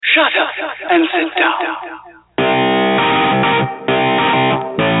Shut up and sit down.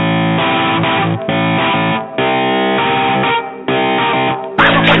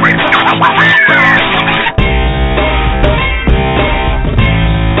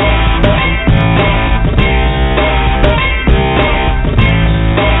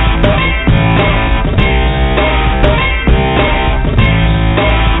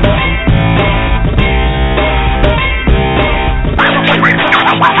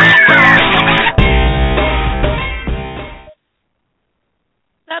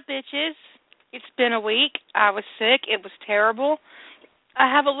 Bitches, it's been a week. I was sick. It was terrible. I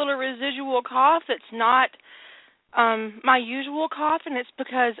have a little residual cough. It's not my usual cough, and it's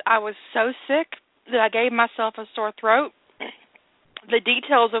because I was so sick that I gave myself a sore throat, the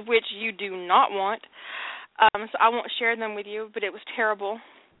details of which you do not want, so I won't share them with you, but it was terrible.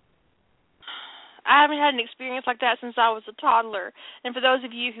 I haven't had an experience like that since I was a toddler, and for those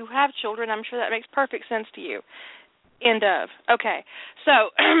of you who have children, I'm sure that makes perfect sense to you. End of. Okay, so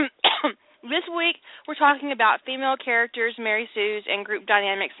this week we're talking about female characters, Mary Sue's, and group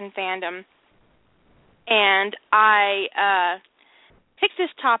dynamics in fandom. And I picked this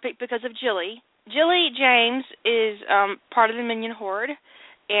topic because of Jilly. Jilly James is part of the Minion Horde,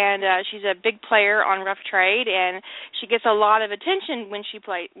 and she's a big player on Rough Trade, and she gets a lot of attention when she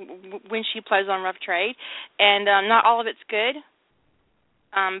plays on Rough Trade, and not all of it's good.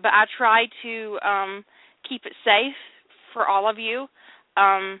 But I try to keep it safe for all of you.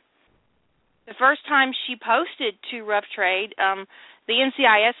 The first time she posted to Rough Trade, the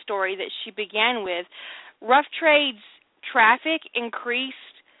NCIS story that she began with, Rough Trade's traffic increased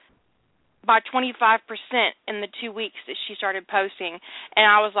by 25% in the 2 weeks that she started posting. And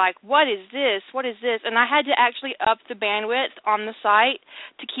I was like, what is this? What is this? And I had to actually up the bandwidth on the site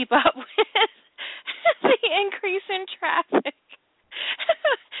to keep up with the increase in traffic.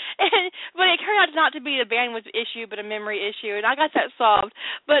 But it turned out not to be a bandwidth issue, but a memory issue, and I got that solved.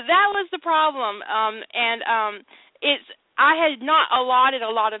 But that was the problem, I had not allotted a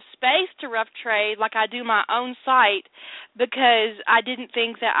lot of space to Rough Trade like I do my own site because I didn't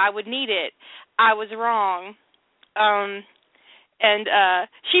think that I would need it. I was wrong.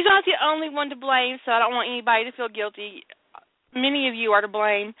 She's not the only one to blame, so I don't want anybody to feel guilty. Many of you are to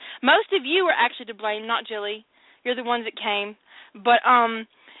blame. Most of you are actually to blame, not Jilly. You're the ones that came. But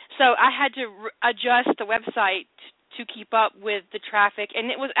so I had to adjust the website to keep up with the traffic, and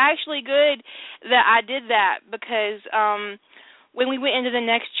it was actually good that I did that because when we went into the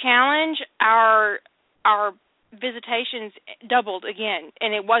next challenge, our visitations doubled again,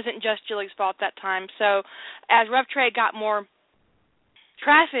 and it wasn't just Jilly's fault that time. So as Rough Trade got more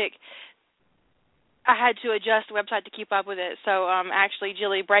traffic, I had to adjust the website to keep up with it. So actually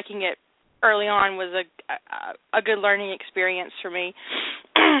Jilly breaking it early on was a good learning experience for me.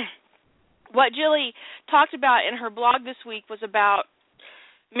 What Jilly talked about in her blog this week was about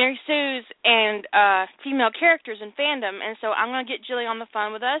Mary Sue's and female characters in fandom, and so I'm going to get Jilly on the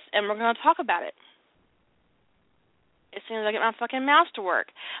phone with us, and we're going to talk about it as soon as I get my fucking mouse to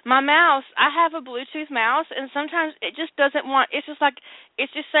work. My mouse, I have a Bluetooth mouse, and sometimes it just doesn't want, it's just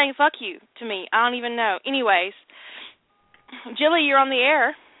saying fuck you to me. I don't even know. Anyways, Jilly, you're on the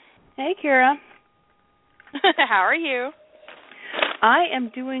air. Hey, Kira. How are you? I am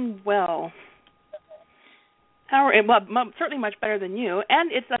doing well. Certainly much better than you,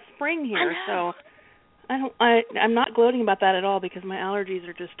 and it's a spring here, so I'm not gloating about that at all because my allergies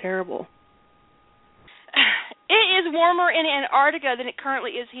are just terrible. It is warmer in Antarctica than it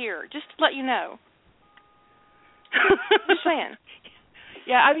currently is here, just to let you know. Just saying.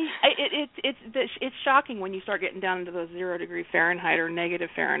 Yeah, I mean, it's shocking when you start getting down into those 0 degree Fahrenheit or negative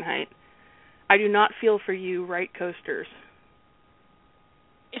Fahrenheit. I do not feel for you, right coasters.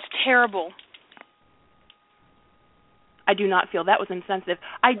 It's terrible. I do not feel. That was insensitive.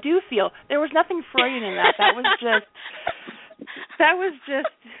 I do feel. There was nothing Freudian in that. That was just,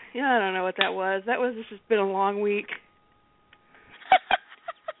 I don't know what that was. It's just been a long week.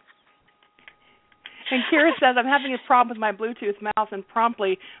 And Kira says, I'm having this problem with my Bluetooth mouse, and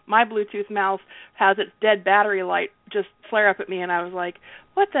promptly my Bluetooth mouse has its dead battery light just flare up at me, and I was like,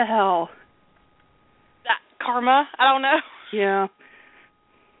 what the hell? Karma? I don't know. Yeah.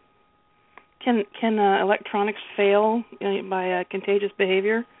 Can electronics fail by contagious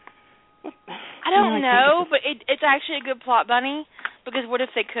behavior? I don't know, but it's actually a good plot, Bunny, because what if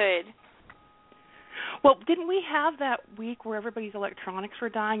they could? Well, didn't we have that week where everybody's electronics were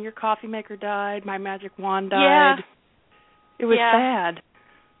dying? Your coffee maker died, my magic wand died. Yeah. It was sad.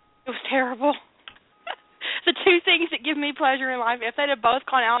 It was terrible. The two things that give me pleasure in life, if they'd have both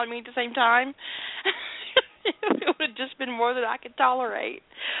gone out on me at the same time, it would have just been more than I could tolerate.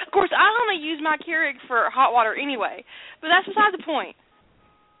 Of course, I only use my Keurig for hot water anyway, but that's beside the point.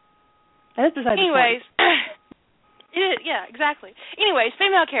 That's beside the point. Anyways, yeah, exactly. Anyways,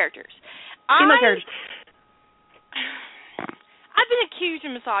 female characters. Female characters. I've been accused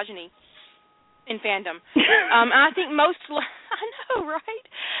of misogyny in fandom. And I think I know, right?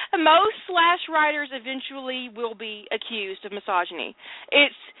 Most slash writers eventually will be accused of misogyny.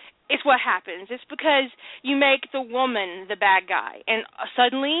 It's what happens. It's because you make the woman the bad guy, and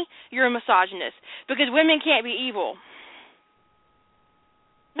suddenly you're a misogynist because women can't be evil.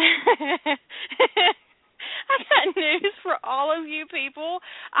 I got news for all of you people.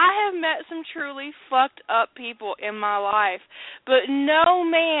 I have met some truly fucked up people in my life, but no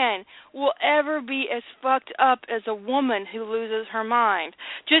man will ever be as fucked up as a woman who loses her mind.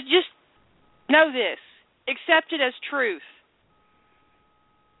 Just know this. Accept it as truth.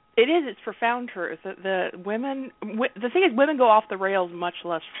 It is. It's profound truth. The thing is, women go off the rails much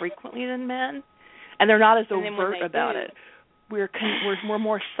less frequently than men, and they're not as overt about it. We're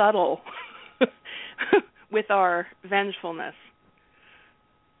more subtle with our vengefulness.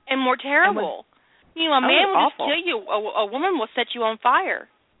 And more terrible. A man will awful. just kill you. A woman will set you on fire.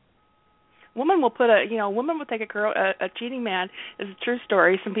 Woman will take a cheating man. It's a true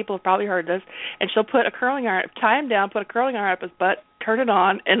story. Some people have probably heard this. And she'll put a curling iron, tie him down, put a curling iron up his butt, turn it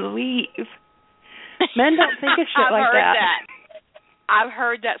on, and leave. Men don't think of shit like that. I've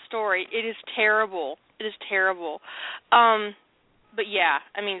heard that story. It is terrible. It is terrible. But yeah,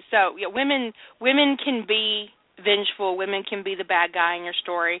 women can be vengeful. Women can be the bad guy in your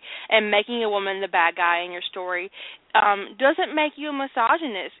story, and making a woman the bad guy in your story doesn't make you a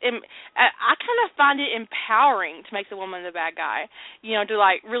misogynist. I kind of find it empowering to make the woman the bad guy.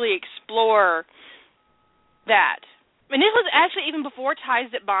 To really explore that. And this was actually even before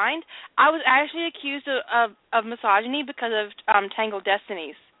Ties That Bind. I was actually accused of misogyny because of Tangled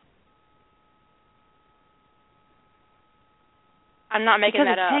Destinies. I'm not making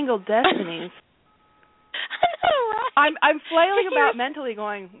that up. Tangled Destinies. I know, right? I'm flailing about mentally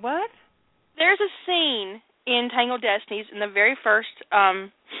going, what? There's a scene in Tangled Destinies in the very first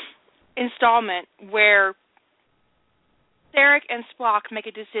installment where Sarek and Spock make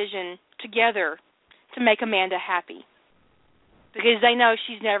a decision together to make Amanda happy. Because they know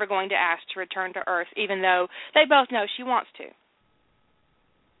she's never going to ask to return to Earth, even though they both know she wants to.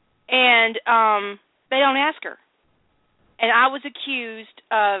 And they don't ask her. And I was accused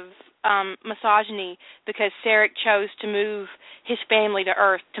of misogyny because Sarek chose to move his family to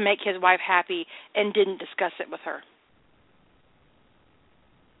Earth to make his wife happy and didn't discuss it with her.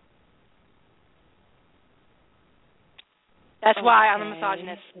 That's why I'm a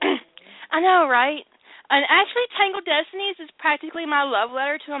misogynist. I know, right? And actually, Tangled Destinies is practically my love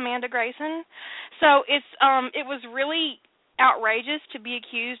letter to Amanda Grayson. So it was really outrageous to be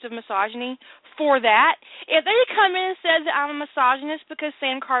accused of misogyny for that. If they had come in and said that I'm a misogynist because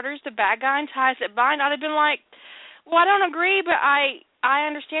Sam Carter's the bad guy in Ties That Bind, I'd have been like, well, I don't agree, but I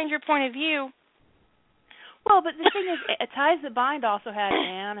understand your point of view. Well, but the thing is, Ties That Bind also had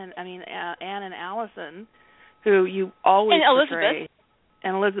Anne and Allison, who you always portray,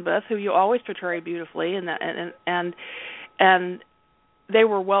 and Elizabeth, who you always portray beautifully, and they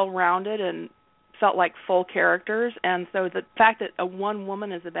were well-rounded and felt like full characters, and so the fact that a one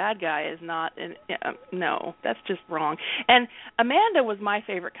woman is a bad guy is not no, that's just wrong. And Amanda was my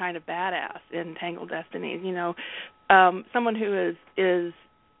favorite kind of badass in Tangled Destinies. Someone who is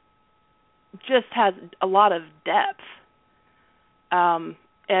just has a lot of depth, and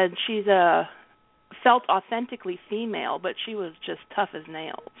she's felt authentically female, but she was just tough as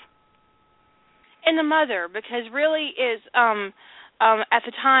nails. And the mother, because really is at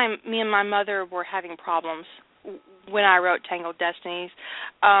the time, me and my mother were having problems when I wrote Tangled Destinies.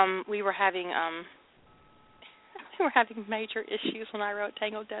 We were having major issues when I wrote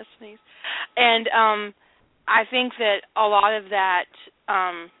Tangled Destinies, and I think that a lot of that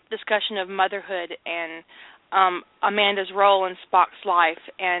discussion of motherhood and Amanda's role in Spock's life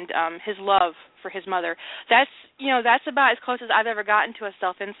and his love for his mother, that's about as close as I've ever gotten to a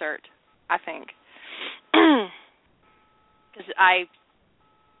self-insert, I think. Because I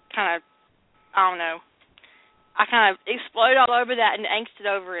kind of explode all over that and angsted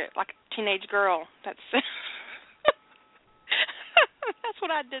over it like a teenage girl. That's that's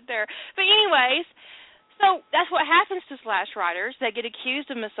what I did there. But anyways, so that's what happens to slash writers. They get accused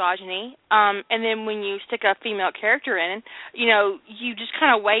of misogyny, and then when you stick a female character in, you just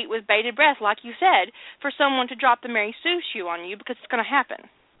kind of wait with bated breath, like you said, for someone to drop the Mary Sue shoe on you because it's going to happen.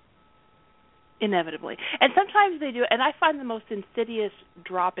 Inevitably. And sometimes they do, and I find the most insidious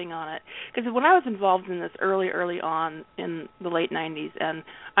dropping on it. Because when I was involved in this early on in the late 90s, and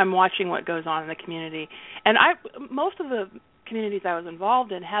I'm watching what goes on in the community, and most of the communities I was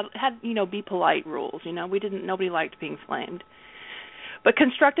involved in had be polite rules. Nobody liked being flamed. But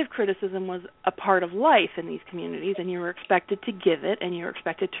constructive criticism was a part of life in these communities, and you were expected to give it, and you were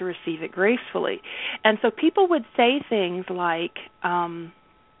expected to receive it gracefully. And so people would say things like,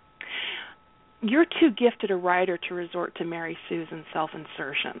 you're too gifted a writer to resort to Mary Sue's and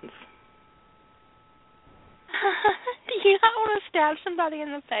self-insertions. Do you not want to stab somebody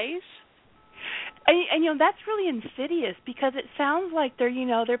in the face? And that's really insidious, because it sounds like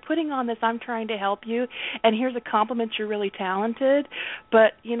they're putting on this, I'm trying to help you, and here's a compliment, you're really talented,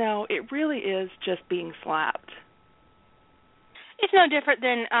 but it really is just being slapped. It's no different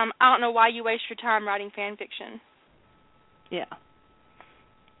than I don't know why you waste your time writing fan fiction. Yeah.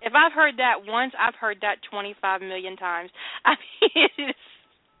 If I've heard that once, I've heard that 25 million times. I mean, it is.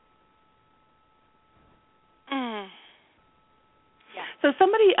 Yeah. So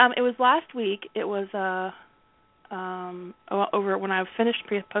somebody, it was last week. It was over when I finished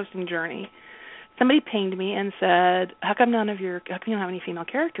posting Journey. Somebody pinged me and said, "How come you don't have any female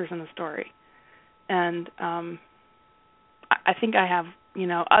characters in the story?" And I think I have,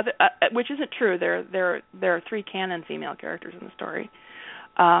 other, which isn't true. There are 3 canon female characters in the story.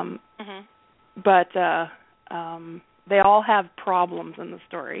 But they all have problems in the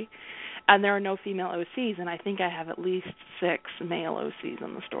story, and there are no female OCs, and I think I have at least 6 male OCs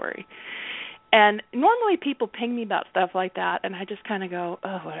in the story. And normally people ping me about stuff like that, and I just kind of go,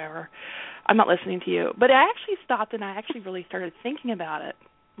 oh, whatever, I'm not listening to you. But I actually stopped, and I actually really started thinking about it.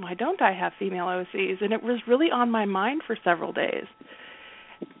 Why don't I have female OCs? And it was really on my mind for several days.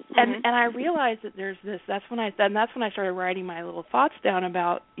 And I realized that there's this. That's when I started writing my little thoughts down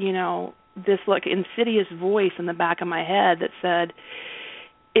about this insidious voice in the back of my head that said,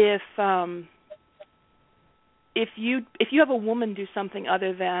 if you have a woman do something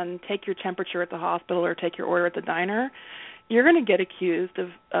other than take your temperature at the hospital or take your order at the diner, you're going to get accused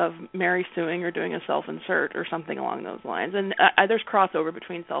of Mary Suing or doing a self-insert or something along those lines. And there's crossover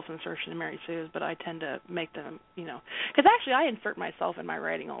between self-insertion and Mary Sue's, but I tend to make them, because actually I insert myself in my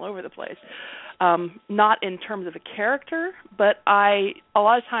writing all over the place, not in terms of a character, but a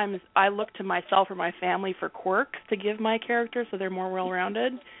lot of times I look to myself or my family for quirks to give my characters so they're more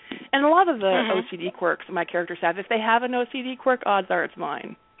well-rounded. And a lot of the OCD quirks my characters have, if they have an OCD quirk, odds are it's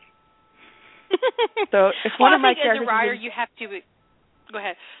mine. So if one of my characters, as a writer, you have to. Go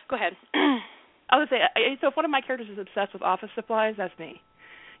ahead. I would say, so if one of my characters is obsessed with office supplies, that's me.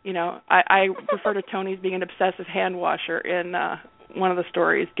 I refer to Tony as being an obsessive hand washer in one of the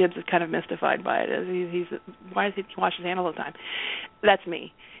stories. Gibbs is kind of mystified by it. Why does he wash his hand all the time? That's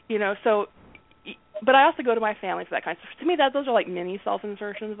me. So. But I also go to my family for that kind of stuff. To me, those are like mini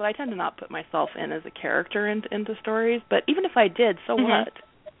self-insertions, but I tend to not put myself in as a character into stories. But even if I did, so what?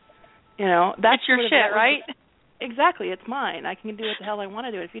 That's it's your shit, right? Exactly, it's mine. I can do what the hell I want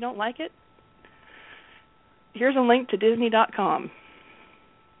to do. If you don't like it, here's a link to Disney.com.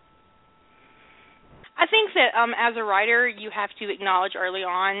 I think that as a writer, you have to acknowledge early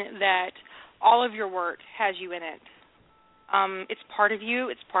on that all of your work has you in it. It's part of you.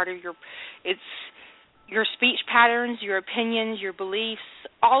 It's part of your speech patterns, your opinions, your beliefs.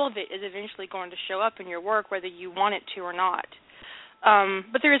 All of it is eventually going to show up in your work, whether you want it to or not.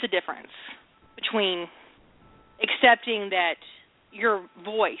 But there is a difference between accepting that your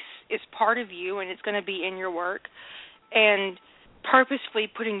voice is part of you and it's going to be in your work, and purposefully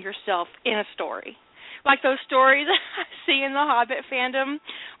putting yourself in a story. Like those stories I see in the Hobbit fandom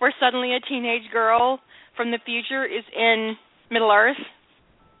where suddenly a teenage girl from the future is in Middle-earth.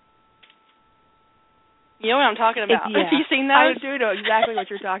 You know what I'm talking about. Yeah. Have you seen those? I do know exactly what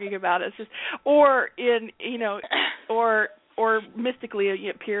you're talking about. It's just, or mystically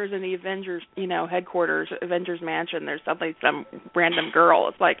it appears in the Avengers, headquarters, Avengers Mansion. There's some random girl.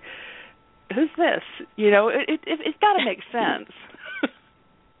 It's like, who's this? It's got to make sense.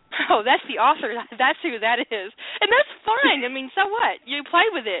 Oh, that's the author. That's who that is, and that's fine. I mean, so what? You play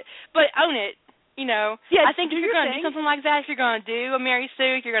with it, but own it. Yeah, I think if you're going to do something like that, if you're going to do a Mary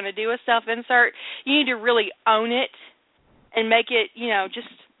Sue, if you're going to do a self-insert, you need to really own it and make it, just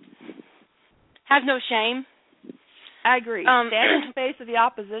have no shame. I agree. Stand in the face of the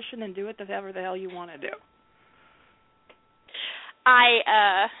opposition and do it whatever the hell you want to do.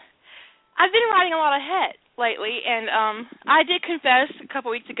 I've been writing a lot of hate lately, and I did confess a couple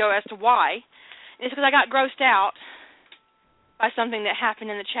weeks ago as to why. It's because I got grossed out by something that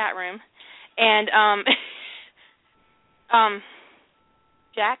happened in the chat room. And,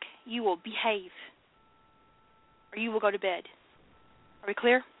 Jack, you will behave, or you will go to bed. Are we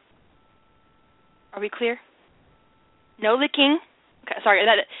clear? Are we clear? No licking. Okay, sorry,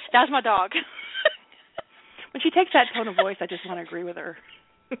 that was my dog. When she takes that tone of voice, I just want to agree with her.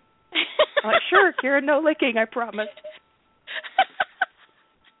 I'm like, sure, Kira, no licking, I promise.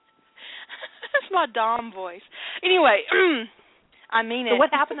 That's my Dom voice. Anyway, I mean it. So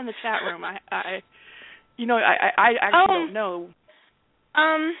what happened in the chat room? I actually don't know.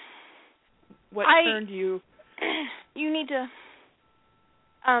 What turned you? You need to.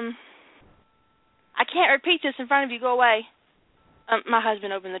 I can't repeat this in front of you. Go away. My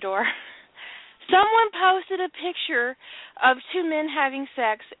husband opened the door. Someone posted a picture of two men having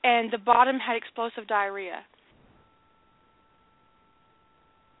sex, and the bottom had explosive diarrhea.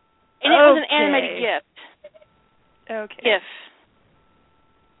 And it was an animated GIF. Okay. GIF.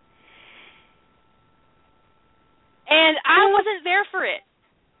 And I wasn't there for it,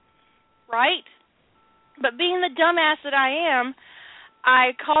 right? But being the dumbass that I am,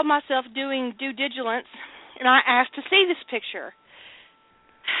 I called myself doing due diligence, and I asked to see this picture.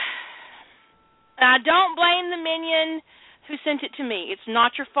 And I don't blame the minion who sent it to me. It's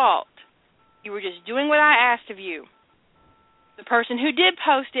not your fault. You were just doing what I asked of you. The person who did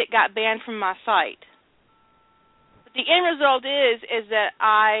post it got banned from my site. But the end result is that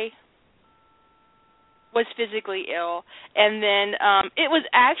I was physically ill, and then it was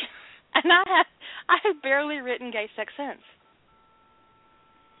actually, and I have barely written gay sex since.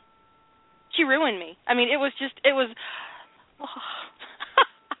 She ruined me. I mean, I was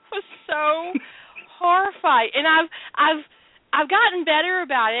so horrified, and I've gotten better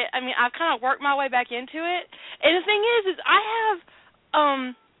about it. I mean, I've kind of worked my way back into it. And the thing is I have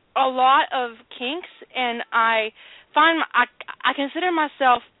a lot of kinks, and I find I consider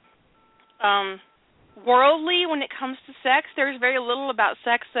myself worldly when it comes to sex. There's very little about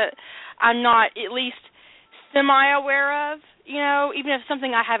sex that I'm not at least semi-aware of. You know, even if it's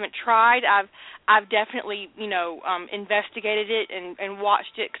something I haven't tried, I've definitely, investigated it and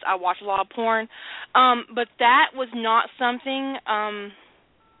watched it, because I watch a lot of porn. But that was not something,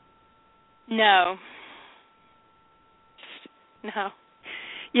 no.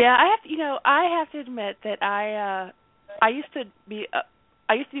 Yeah, I have to admit that I used to be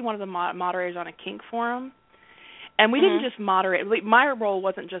one of the moderators on a kink forum. And we didn't just moderate. My role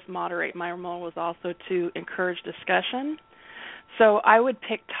wasn't just moderate. My role was also to encourage discussion. So I would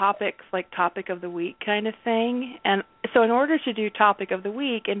pick topics like topic of the week kind of thing. And so in order to do topic of the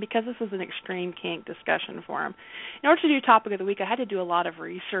week, and because this was an extreme kink discussion forum, in order to do topic of the week, I had to do a lot of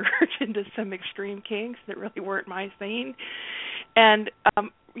research into some extreme kinks that really weren't my thing. And,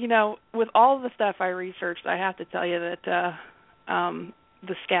 with all of the stuff I researched, I have to tell you that the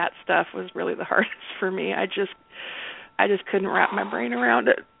scat stuff was really the hardest for me. I just couldn't wrap my brain around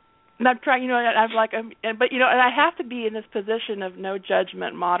it. And I'm trying, I'm like, and I have to be in this position of no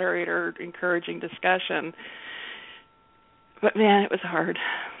judgment, moderator, encouraging discussion. But man, it was hard.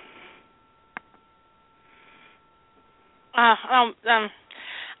 I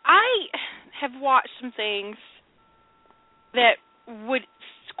have watched some things that would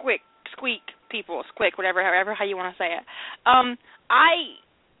squeak people, whatever, however how you want to say it. I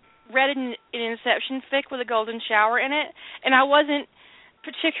read an Inception fic with a golden shower in it, and I wasn't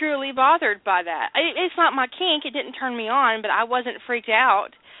particularly bothered by that. It's not my kink. It didn't turn me on, but I wasn't freaked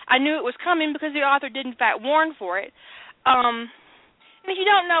out. I knew it was coming because the author did, in fact, warn for it. And if you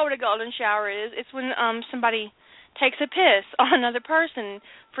don't know what a golden shower is, it's when somebody takes a piss on another person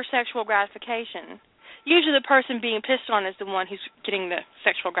for sexual gratification. Usually the person being pissed on is the one who's getting the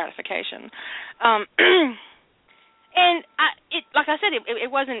sexual gratification. And like I said,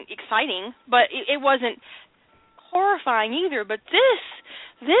 it wasn't exciting, but it wasn't horrifying either. But this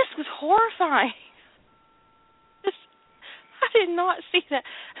was horrifying. I did not see that.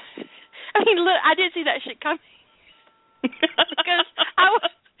 I mean, look, I did see that shit coming because I was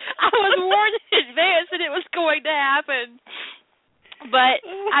warned in advance that it was going to happen. But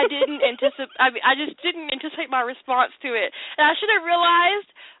I didn't anticipate. I just didn't anticipate my response to it. And I should have realized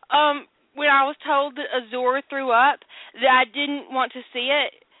when I was told that Azor threw up that I didn't want to see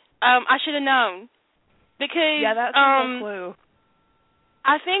it. I should have known, because that's a clue.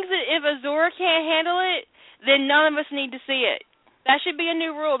 I think that if Azor can't handle it, then none of us need to see it. That should be a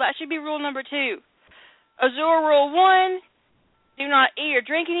new rule. That should be rule number 2. Azor rule 1. Do not eat or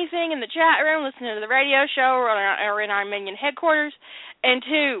drink anything in the chat room, listen to the radio show, or in our minion headquarters. And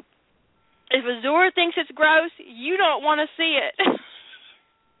 2, if Azor thinks it's gross, you don't want to see it.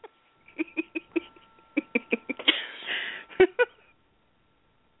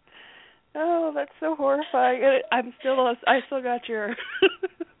 Oh, that's so horrifying. I still got your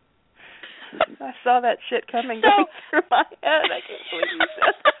I saw that shit coming going through my head. I can't believe you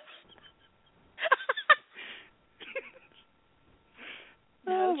said that.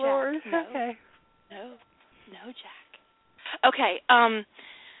 No, oh, Lord. Jack. No. Okay. No, Jack. Okay.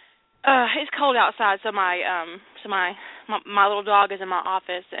 It's cold outside, so my little dog is in my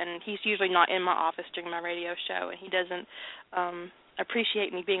office, and he's usually not in my office during my radio show, and he doesn't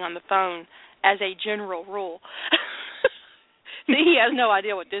appreciate me being on the phone as a general rule. He has no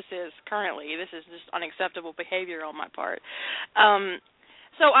idea what this is currently. This is just unacceptable behavior on my part.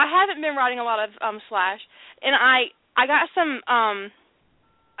 So I haven't been writing a lot of slash, and I got some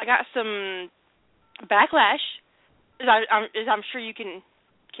backlash, as I'm sure you can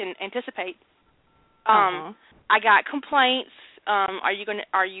anticipate. I got complaints. Are you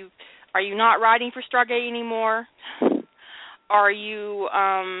not writing for Stargate anymore? Are you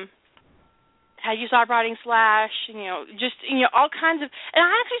have you stopped writing slash? All kinds of. And I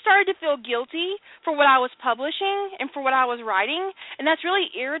actually started to feel guilty for what I was publishing and for what I was writing, and that's really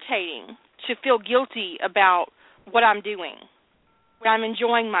irritating to feel guilty about what I'm doing when I'm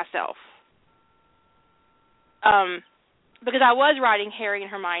enjoying myself. Because I was writing Harry and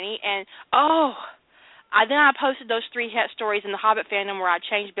Hermione, and then I posted those 3 het stories in the Hobbit fandom where I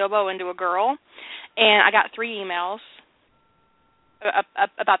changed Bilbo into a girl, and I got 3 emails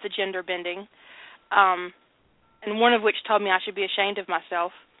about the gender bending, and one of which told me I should be ashamed of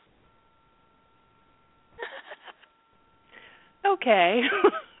myself. Okay.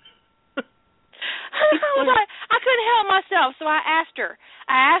 I couldn't help myself, so I asked her.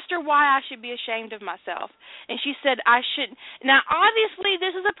 I asked her why I should be ashamed of myself, and she said I shouldn't. Now, obviously,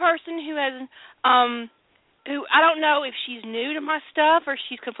 this is a person who has, who I don't know if she's new to my stuff or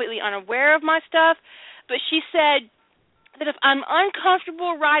she's completely unaware of my stuff, but she said that if I'm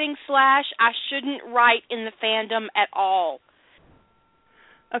uncomfortable writing slash, I shouldn't write in the fandom at all.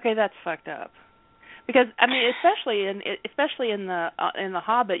 Okay, that's fucked up. Because I mean, especially in the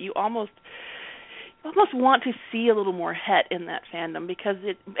Hobbit, you almost want to see a little more het in that fandom, because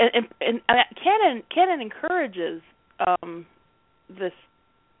it and canon encourages this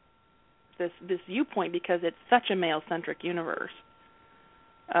viewpoint because it's such a male-centric universe.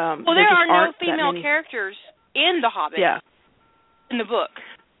 Well, there are no female characters in The Hobbit. Yeah. In the book.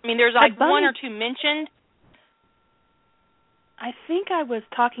 I mean, there's like 1 or 2 mentioned. I think I was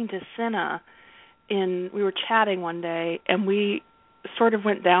talking to Cinna we were chatting one day, and we sort of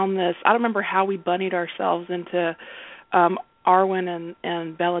went down this, I don't remember how we bunnied ourselves into Arwen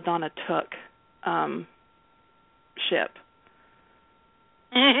and Belladonna Took ship.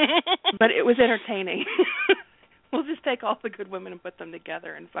 But it was entertaining. We'll just take all the good women and put them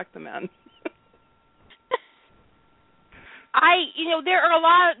together and fuck the men.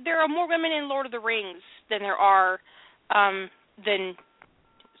 there are more women in Lord of the Rings than there are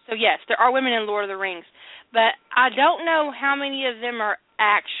so yes, there are women in Lord of the Rings, but I don't know how many of them are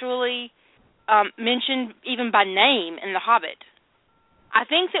actually mentioned even by name in The Hobbit. I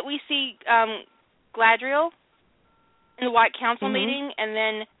think that we see Galadriel in the White Council meeting, and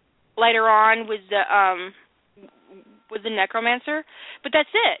then later on with the Necromancer, but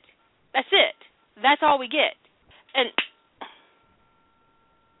that's it. That's all we get. And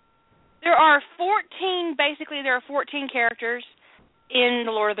there are 14 characters in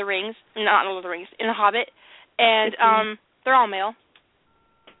the Lord of the Rings, not in the Lord of the Rings, in The Hobbit, and they're all male.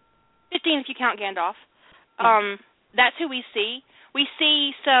 15 if you count Gandalf. That's who we see. We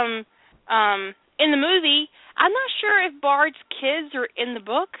see some, in the movie, I'm not sure if Bard's kids are in the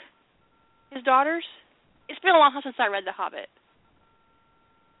book, his daughters. It's been a long time since I read The Hobbit.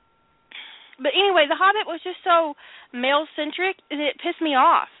 But anyway, The Hobbit was just so male-centric, and it pissed me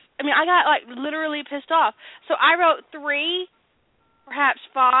off. I mean, I got, literally pissed off. So I wrote 3, perhaps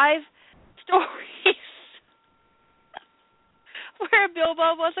 5 stories where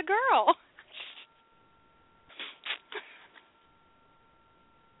Bilbo was a girl.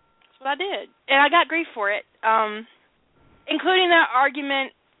 That's what I did. And I got grief for it, including that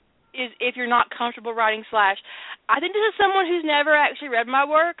argument is if you're not comfortable writing slash. I think this is someone who's never actually read my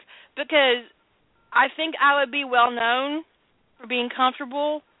work, because I think I would be well known for being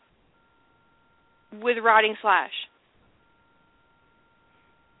comfortable with writing slash,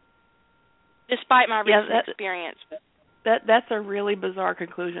 despite my recent experience. That's a really bizarre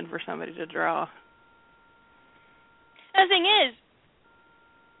conclusion for somebody to draw. The thing is,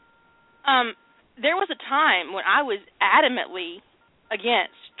 there was a time when I was adamantly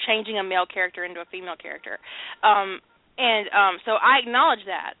against changing a male character into a female character. So I acknowledge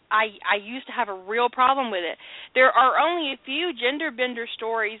that. I used to have a real problem with it. There are only a few gender bender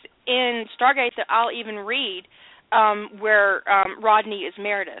stories in Stargate that I'll even read where Rodney is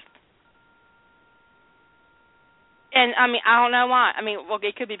Meredith. And I mean, I don't know why. I mean, well,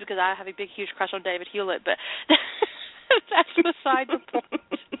 it could be because I have a big, huge crush on David Hewlett, but that's beside the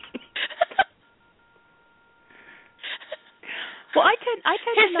point. Well, I tend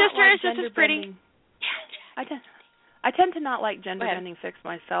his to not sister like is just gender as pretty. bending. I tend to not like gender bending fics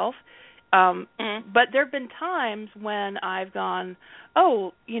myself. But there have been times when I've gone,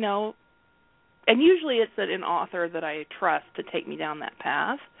 oh, you know, and usually it's an author that I trust to take me down that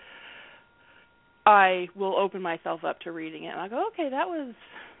path. I will open myself up to reading it, and I go, okay, that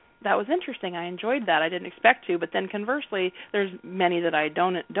was interesting. I enjoyed that. I didn't expect to. But then conversely, there's many that I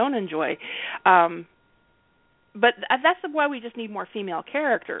don't enjoy. But that's why we just need more female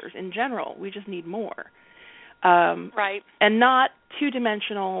characters in general. We just need more. Right. And not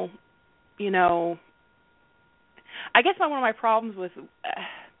two-dimensional, you know. I guess one of my problems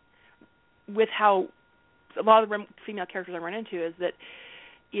with how a lot of the female characters I run into is that,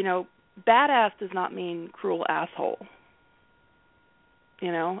 you know, badass does not mean cruel asshole.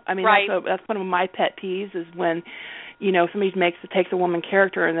 You know? I mean, right. That's one of my pet peeves is when, you know, somebody takes a woman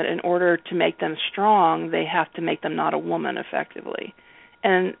character and that in order to make them strong, they have to make them not a woman effectively.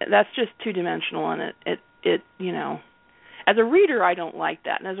 And that's just two-dimensional, and it you know, as a reader, I don't like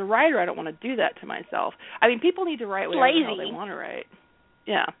that. And as a writer, I don't want to do that to myself. I mean, people need to write whatever the hell they want to write.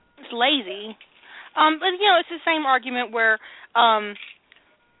 Yeah. It's lazy. But, you know, it's the same argument where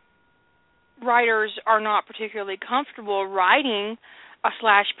writers are not particularly comfortable writing a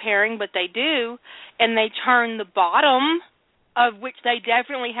slash pairing, but they do, and they turn the bottom, of which they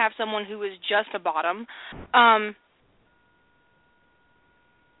definitely have someone who is just a bottom,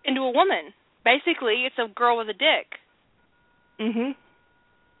 into a woman. Basically, it's a girl with a dick. Mhm.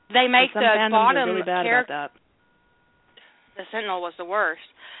 They make the bottom really bad character. about that. The Sentinel was the worst.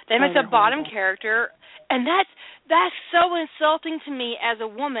 They make the bottom character, and that's so insulting to me as a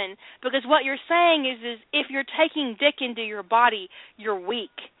woman, because what you're saying is if you're taking dick into your body, you're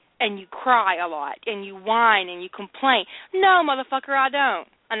weak and you cry a lot and you whine and you complain. No, motherfucker, I don't.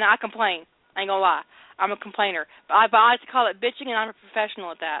 And I complain. I ain't gonna lie. I'm a complainer. But I like to call it bitching, and I'm a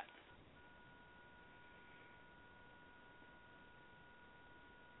professional at that.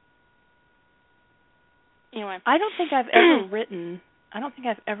 Anyway, I don't think I've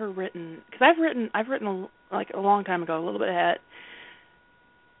ever written because I've written like a long time ago, a little bit ahead,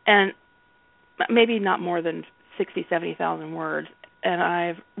 and maybe not more than 60,000, 70,000 words, and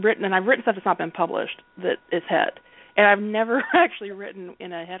I've written stuff that's not been published that is het, and I've never actually written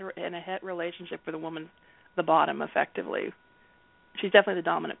in a het relationship with a woman the bottom effectively. She's definitely the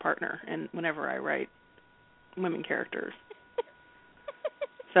dominant partner, and whenever I write women characters,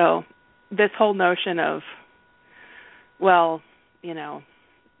 so this whole notion of, well, you know,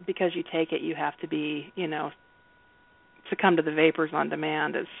 because you take it, you have to be, you know, succumb to the vapors on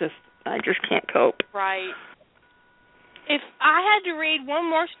demand. It's just, I just can't cope. Right. If I had to read one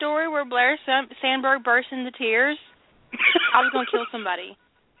more story where Blair Sandberg burst into tears, I was going to kill somebody.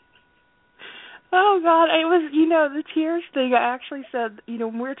 Oh, God. It was, you know, the tears thing, I actually said, you know,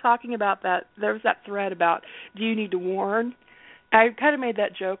 when we were talking about that, there was that thread about, do you need to warn? I kind of made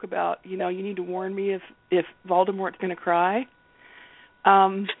that joke about, you know, you need to warn me if Voldemort's going to cry.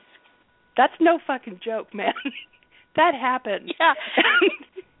 That's no fucking joke, man. That happened. Yeah.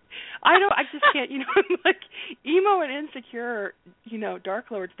 I just can't, you know, like, emo and insecure, you know,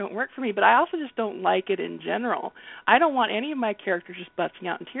 Dark Lords don't work for me, but I also just don't like it in general. I don't want any of my characters just busting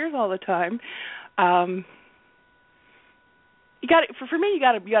out in tears all the time. You got for me. You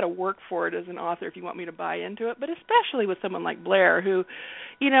got to work for it as an author if you want me to buy into it. But especially with someone like Blair, who,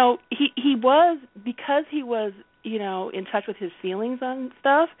 you know, he was, because he was, you know, in touch with his feelings on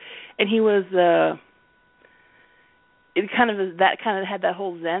stuff, and he was it kind of had that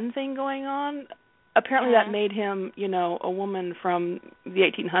whole Zen thing going on. Apparently, that made him, you know, a woman from the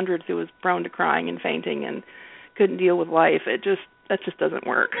 1800s who was prone to crying and fainting and couldn't deal with life. That just doesn't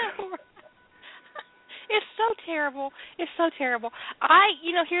work. It's so terrible. It's so terrible.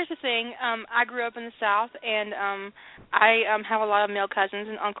 You know, here's the thing. I grew up in the South, and I have a lot of male cousins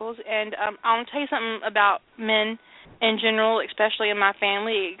and uncles, and I want to tell you something about men in general, especially in my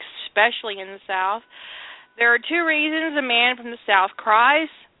family, especially in the South. There are two reasons a man from the South cries.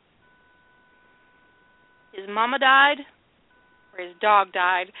 His mama died or his dog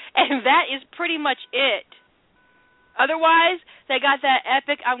died, and that is pretty much it. Otherwise, they got that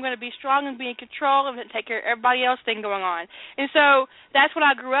epic, I'm going to be strong and be in control and take care of everybody else thing going on. And so that's what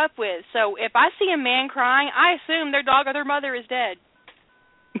I grew up with. So if I see a man crying, I assume their dog or their mother is dead.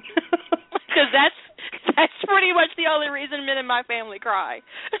 Because that's pretty much the only reason men in my family cry.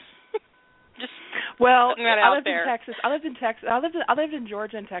 Just well, I lived in Texas. I lived in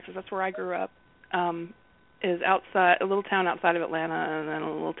Georgia and Texas. That's where I grew up. is outside a little town outside of Atlanta, and then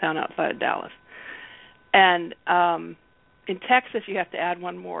a little town outside of Dallas. And in Texas, you have to add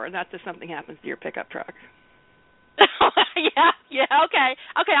one more, and that's if something happens to your pickup truck. yeah, okay,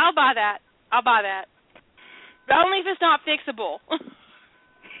 I'll buy that. But only if it's not fixable.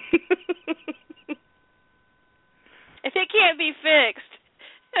 If it can't be fixed,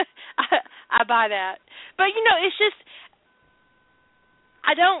 I buy that. But it's just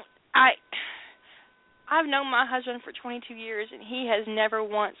I've known my husband for 22 years, and he has never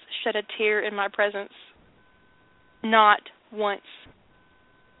once shed a tear in my presence. Not once.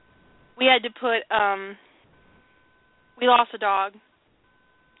 We had to put we lost a dog,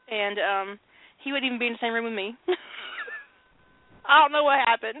 and he wouldn't even be in the same room with me. I don't know what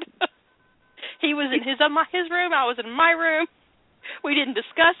happened. He was in his room, I was in my room. We didn't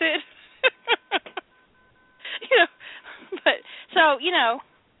discuss it. But so no.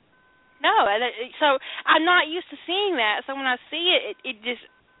 So I'm not used to seeing that. So when I see it, it just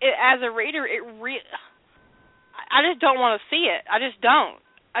as a reader, I just don't want to see it. I just don't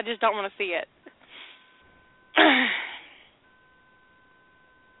want to see it.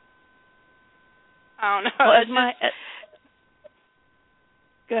 I don't know. Well,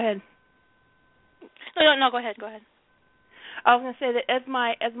 go ahead. No, go ahead. I was going to say that as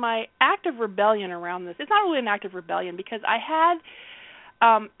my act of rebellion around this, it's not really an act of rebellion because I had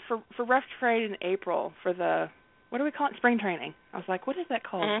for rough trade in April for the, what do we call it, spring training. I was like, what is that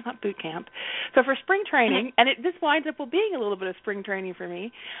called? It's not boot camp. So for spring training, and this winds up being a little bit of spring training for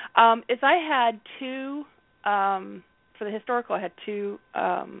me, is I had two, for the historical, I had two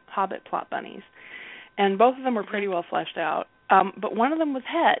Hobbit plot bunnies. And both of them were pretty well fleshed out. But one of them was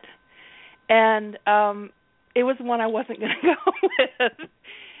Het. And it was one I wasn't going to go with.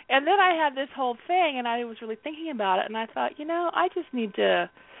 And then I had this whole thing, and I was really thinking about it, and I thought,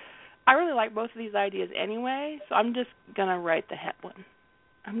 I really like both of these ideas anyway, so I'm just going to write the Het one.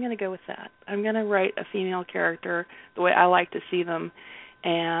 I'm going to go with that. I'm going to write a female character the way I like to see them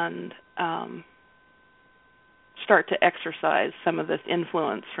and start to exercise some of this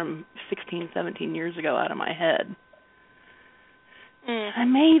influence from 16, 17 years ago out of my head. I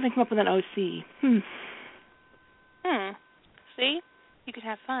may even come up with an OC. See? You can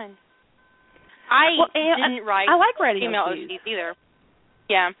have fun. I didn't write I like writing female OCs either.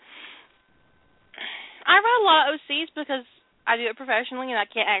 Yeah. I write a lot of OCs because I do it professionally and I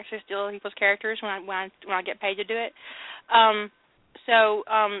can't actually steal people's characters when I get paid to do it. So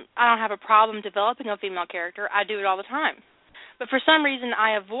I don't have a problem developing a female character. I do it all the time. But for some reason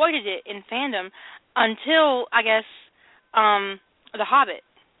I avoided it in fandom until, I guess, The Hobbit.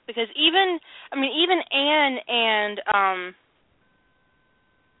 Because even Anne and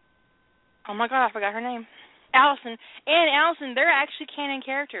oh my God, I forgot her name. Anne and Allison, they're actually canon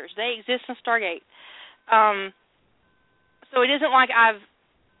characters. They exist in Stargate. So it isn't like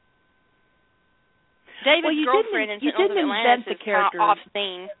David's girlfriend in St. Elizabeth Atlantis is kind of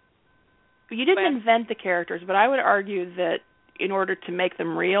off-scene. You didn't invent the characters, but I would argue that in order to make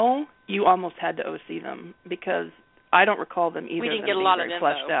them real, you almost had to OC them because I don't recall them either. We didn't get a lot of them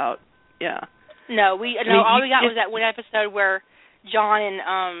fleshed out. Yeah. No, all we got was that one episode where John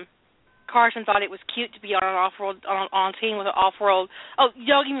and Carson thought it was cute to be on an off-world on a team with an off-world. Oh,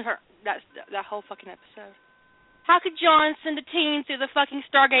 don't give me her. That whole fucking episode. How could John send a team through the fucking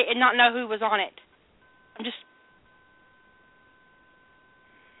Stargate and not know who was on it? I'm just.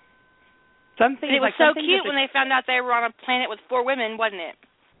 It was so cute when they found out they were on a planet with 4 women, wasn't it?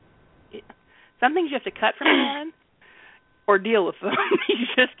 Yeah. Some things you have to cut from canon or deal with them. You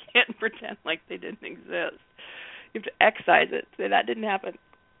just can't pretend like they didn't exist. You have to excise it. Say that didn't happen.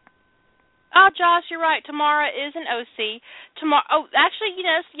 Oh, Josh, you're right. Tamara is an OC. Actually,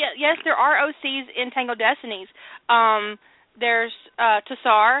 yes, there are OCs in Tangled Destinies. There's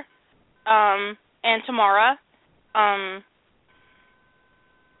Tassar and Tamara.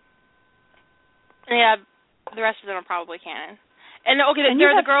 Yeah, the rest of them are probably canon. And there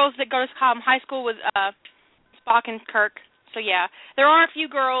are the girls that go to high school with Spock and Kirk. So yeah, there are a few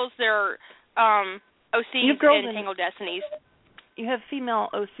girls. There are OCs in Tangled Destinies. You have female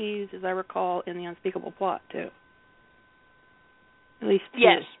OCs, as I recall, in the Unspeakable Plot too. At least 2.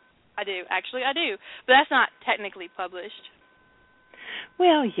 Yes, I do. Actually, I do. But that's not technically published.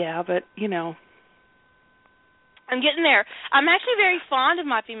 Well, yeah, but I'm getting there. I'm actually very fond of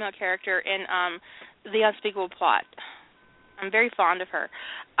my female character in the Unspeakable Plot. I'm very fond of her.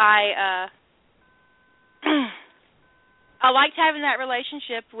 I liked having that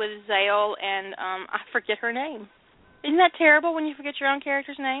relationship with Zale, and I forget her name. Isn't that terrible when you forget your own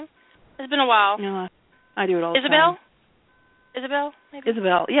character's name? It's been a while. No, I do it all the time. Isabel? Isabel, maybe?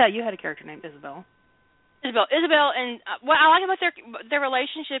 Isabel. Yeah, you had a character named Isabel. Isabel, and what I like about their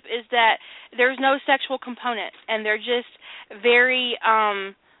relationship is that there's no sexual component, and they're just very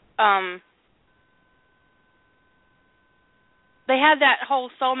they have that whole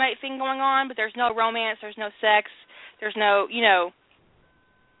soulmate thing going on, but there's no romance, there's no sex, there's no, I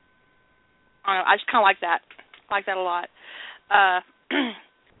don't know, I just kind of like that. I like that a lot.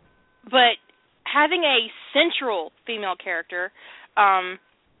 But having a central female character,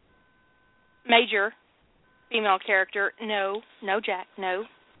 major female character, no, Jack, no.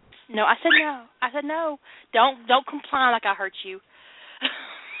 I said no. Don't complain like I hurt you.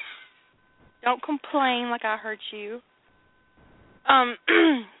 Don't complain like I hurt you.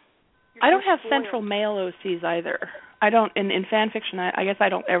 I don't have central male OCs either. I don't in fan fiction. I guess I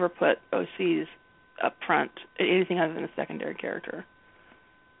don't ever put OCs up front, anything other than a secondary character.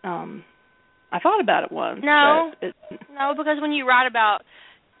 I thought about it once. No, because when you write about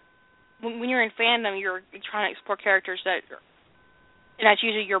when you're in fandom, you're trying to explore characters and that's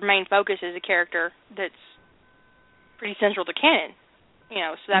usually your main focus is a character that's pretty central to canon.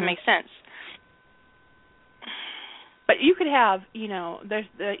 So that makes sense. But you could have, there's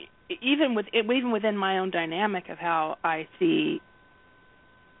even within my own dynamic of how I see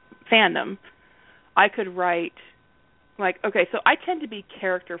fandom, I could write okay, so I tend to be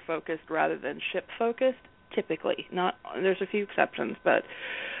character focused rather than ship focused. Typically, there's a few exceptions, but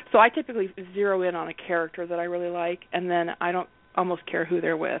so I typically zero in on a character that I really like, and then I don't almost care who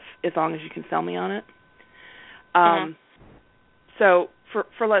they're with as long as you can sell me on it. So for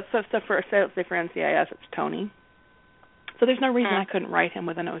NCIS, it's Tony. So there's no reason I couldn't write him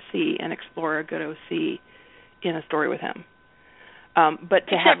with an OC and explore a good OC in a story with him. But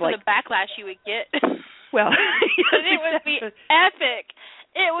to except have for the backlash you would get. Well, it would be epic.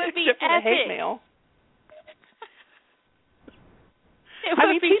 It would be except epic. For the hate mail. It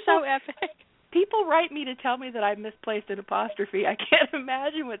would be so epic. People write me to tell me that I misplaced an apostrophe. I can't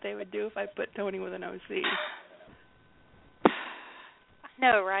imagine what they would do if I put Tony with an OC. I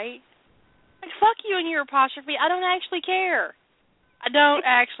know, right? Like, fuck you and your apostrophe. I don't actually care. I don't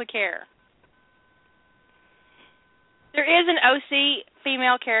actually care. There is an OC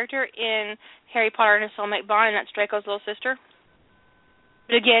female character in Harry Potter and His Soulmate Bond, and that's Draco's little sister.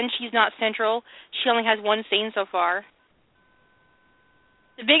 But again, she's not central. She only has one scene so far.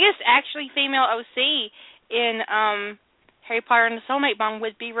 The biggest, actually, female OC in Harry Potter and the Soulmate Bond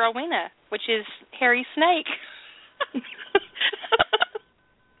would be Rowena, which is Harry's snake.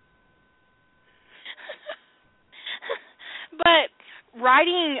 But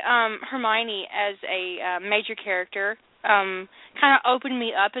writing Hermione as a major character kind of opened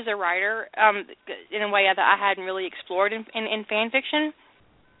me up as a writer in a way that I hadn't really explored in fan fiction,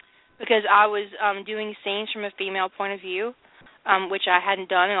 because I was doing scenes from a female point of view, which I hadn't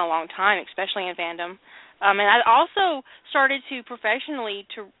done in a long time, especially in fandom. And I also started to professionally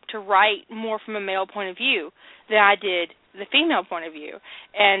to write more from a male point of view than I did the female point of view.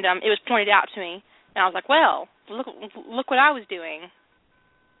 And it was pointed out to me, and I was like, well, look what I was doing.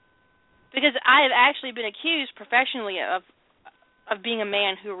 Because I have actually been accused professionally of being a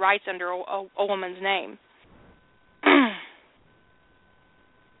man who writes under a woman's name.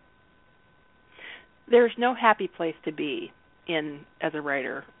 There's no happy place to be in as a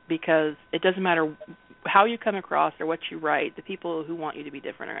writer, because it doesn't matter how you come across or what you write, the people who want you to be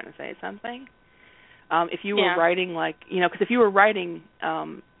different are going to say something. If you were writing because if you were writing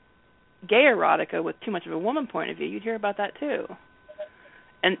gay erotica with too much of a woman point of view, you'd hear about that too.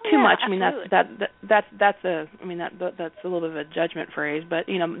 And too much, I mean, absolutely. that's a little bit of a judgment phrase, but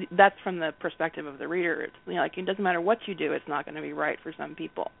that's from the perspective of the reader. It's it doesn't matter what you do, it's not going to be right for some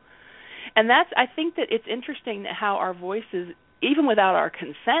people. And I think that it's interesting how our voices, even without our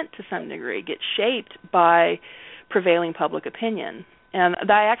consent to some degree, get shaped by prevailing public opinion. And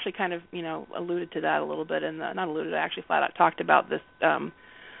I actually kind of, alluded to that a little bit I actually flat out talked about this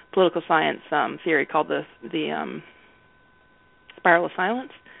political science theory called the spiral of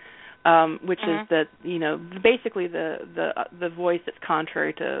silence, which is that, basically the voice that's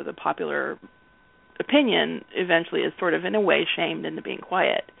contrary to the popular opinion eventually is sort of in a way shamed into being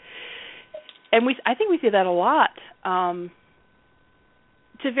quiet. And I think we see that a lot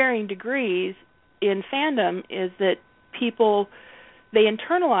to varying degrees in fandom, is that people, they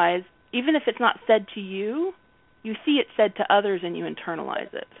internalize, even if it's not said to you, you see it said to others and you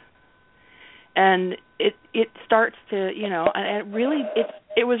internalize it. And it starts to, and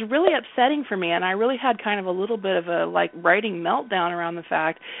it was really upsetting for me, and I really had kind of a little bit of a writing meltdown around the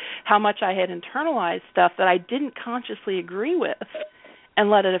fact how much I had internalized stuff that I didn't consciously agree with and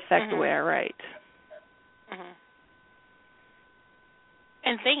let it affect the way I write.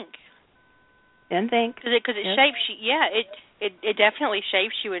 And think. And think. Because it shapes you. Yeah, it definitely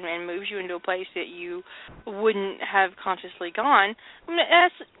shapes you and moves you into a place that you wouldn't have consciously gone.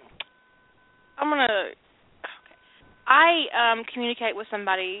 I communicate with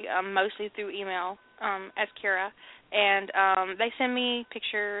somebody mostly through email as Kira, and they send me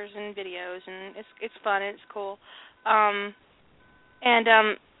pictures and videos, and it's fun and it's cool. And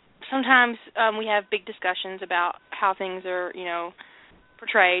sometimes we have big discussions about how things are,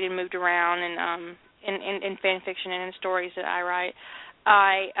 portrayed and moved around, and in fan fiction and in stories that I write.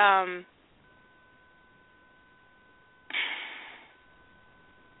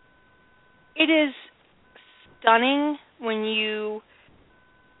 It is stunning when you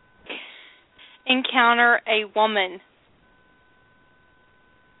encounter a woman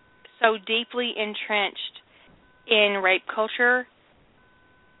so deeply entrenched in rape culture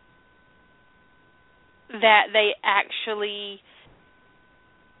that they actually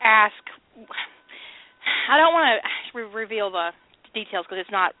ask. I don't want to reveal the details because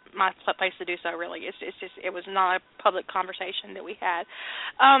it's not my place to do so. Really, it was not a public conversation that we had.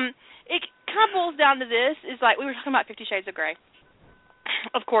 It kind of boils down to this: is like we were talking about 50 Shades of Grey.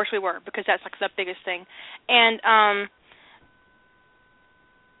 Of course we were, because that's like the biggest thing. And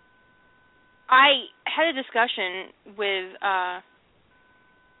I had a discussion with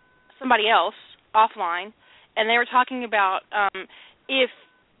somebody else offline, and they were talking about if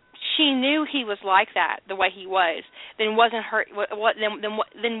she knew he was like that, the way he was, then wasn't her.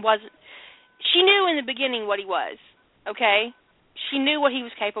 Then was she knew in the beginning what he was? Okay, she knew what he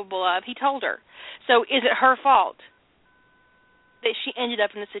was capable of. He told her. So is it her fault that she ended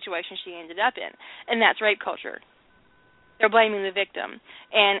up in the situation she ended up in? And that's rape culture. They're blaming the victim,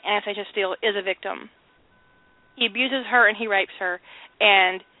 and Anastasia Steele is a victim. He abuses her and he rapes her,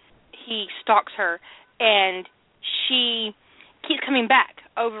 and he stalks her, and she keeps coming back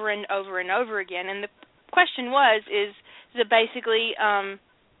over and over and over again. And the question is that basically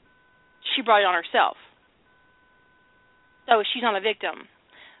she brought it on herself. So she's not a victim.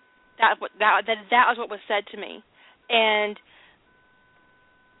 That was what was said to me. And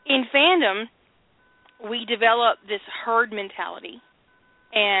in fandom, we develop this herd mentality,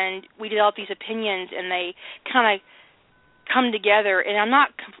 and we develop these opinions, and they kind of come together. And I'm not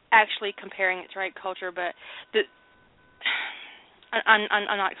actually comparing it to rape culture, but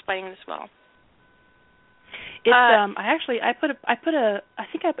I'm not explaining this well. It's I put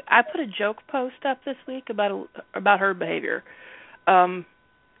a joke post up this week about her behavior. It's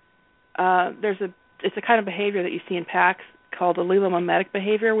a kind of behavior that you see in packs called a lelomimetic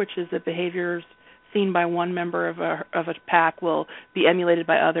behavior, which is that behaviors seen by one member of a pack will be emulated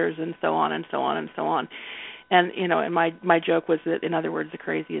by others, and so on and so on and so on. And and my joke was that, in other words, the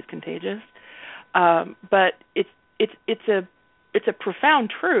crazy is contagious. But it's a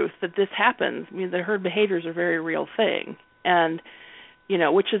profound truth that this happens. I mean, the herd behavior is a very real thing, and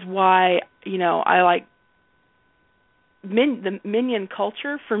which is why I like the minion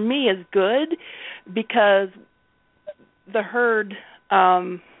culture. For me, is good because the herd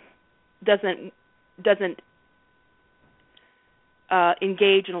doesn't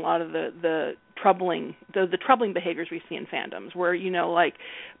engage in a lot of the troubling behaviors we see in fandoms, where like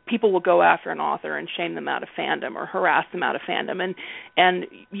people will go after an author and shame them out of fandom or harass them out of fandom, and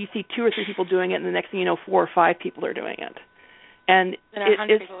you see 2 or 3 people doing it, and the next thing you know, 4 or 5 people are doing it, and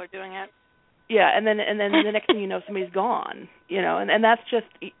 100 people are doing it. Yeah, and then the next thing you know, somebody's gone, and that's just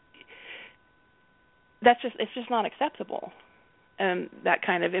it's just not acceptable. And that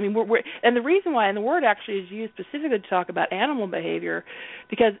kind of, we're and the reason why, and the word actually is used specifically to talk about animal behavior,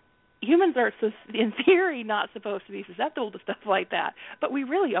 because humans are, in theory, not supposed to be susceptible to stuff like that, but we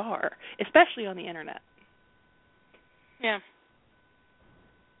really are, especially on the internet. Yeah.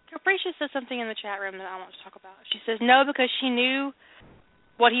 Capricious says something in the chat room that I want to talk about. She says, no, because she knew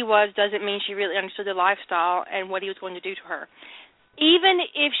what he was doesn't mean she really understood the lifestyle and what he was going to do to her. Even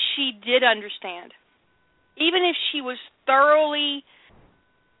if she did understand, even if she was thoroughly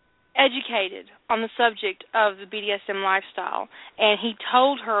educated on the subject of the BDSM lifestyle, and he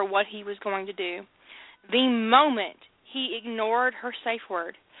told her what he was going to do, the moment he ignored her safe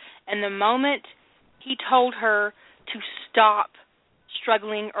word, and the moment he told her to stop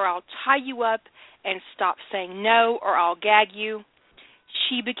struggling or I'll tie you up, and stop saying no or I'll gag you,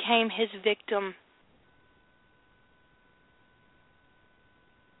 she became his victim.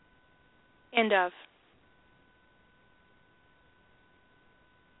 End of.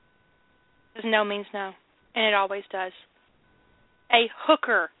 Because no means no, and it always does. A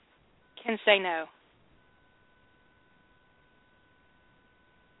hooker can say no.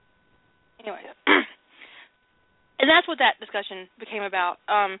 Anyway, and that's what that discussion became about,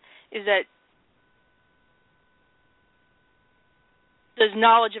 is that does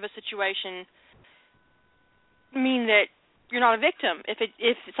knowledge of a situation mean that you're not a victim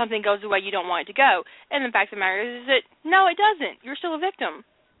if something goes the way you don't want it to go? And the fact of the matter is that no, it doesn't. You're still a victim.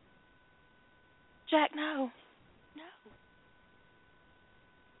 Jack, no.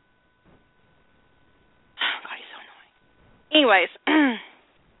 Oh, God, he's so annoying. Anyways,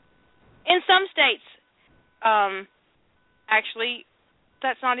 in some states, actually,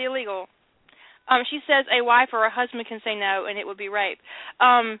 that's not illegal. She says a wife or a husband can say no, and it would be rape.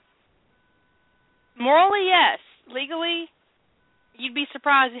 Morally, yes. Legally, you'd be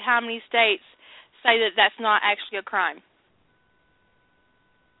surprised at how many states say that that's not actually a crime.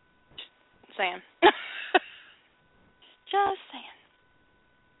 Just saying. Just saying.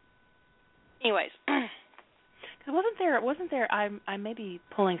 Anyways. Wasn't there, I may be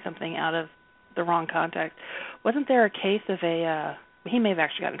pulling something out of the wrong context. Wasn't there a case of he may have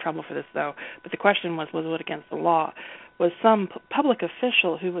actually gotten in trouble for this, though, but the question was it against the law? Was some public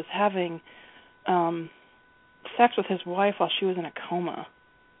official who was having sex with his wife while she was in a coma.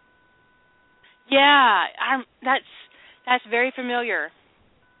 Yeah, that's very familiar.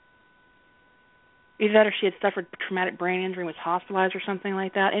 Either that or she had suffered traumatic brain injury and was hospitalized or something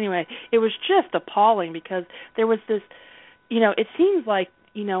like that. Anyway, it was just appalling because there was this, it seems like,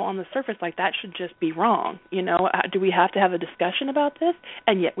 on the surface, like that should just be wrong. Do we have to have a discussion about this?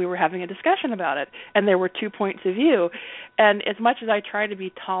 And yet we were having a discussion about it. And there were 2 points of view. And as much as I try to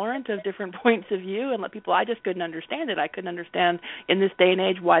be tolerant of different points of view and let people, I just couldn't understand it. I couldn't understand in this day and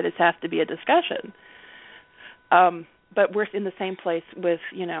age why this has to be a discussion. But we're in the same place with,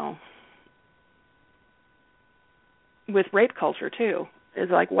 with rape culture, too. It's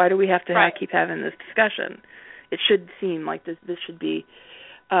like, why do we have to keep having this discussion? It should seem like this should be...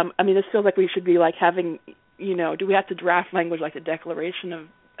 this feels like we should be like having, do we have to draft language like the Declaration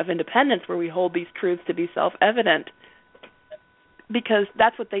of Independence where we hold these truths to be self-evident? Because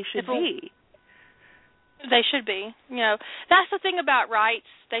that's what they should be. They should be. That's the thing about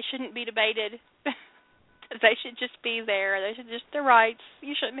rights. They shouldn't be debated. They should just be there. They should just, they're rights.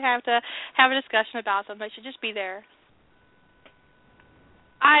 You shouldn't have to have a discussion about them. They should just be there.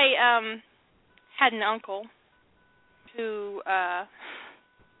 I had an uncle who...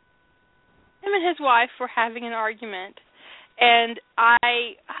 him and his wife were having an argument, and I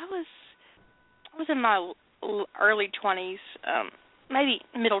was in my early 20s, maybe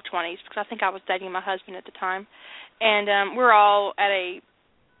middle 20s, because I think I was dating my husband at the time, and we're all at a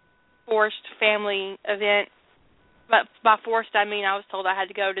forced family event. But by forced, I mean I was told I had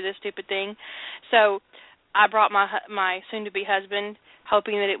to go to this stupid thing, so I brought my soon-to-be husband,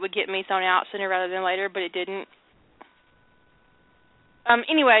 hoping that it would get me thrown out sooner rather than later, but it didn't.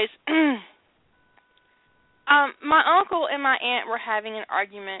 Anyways. My uncle and my aunt were having an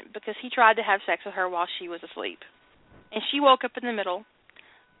argument because he tried to have sex with her while she was asleep. And she woke up in the middle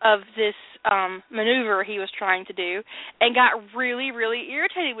of this maneuver he was trying to do and got really, really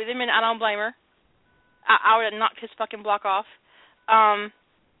irritated with him, and I don't blame her. I would have knocked his fucking block off. And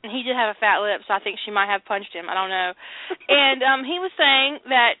he did have a fat lip, so I think she might have punched him. I don't know. And he was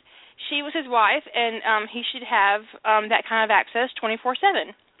saying that she was his wife and he should have that kind of access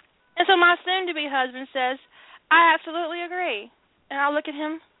 24/7. And so my soon-to-be husband says, I absolutely agree. And I look at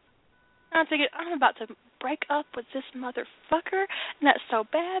him, and I'm thinking, I'm about to break up with this motherfucker, and that's so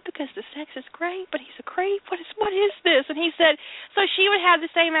bad because the sex is great, but he's a creep. What is this? And he said, so she would have the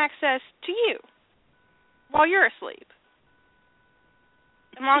same access to you while you're asleep.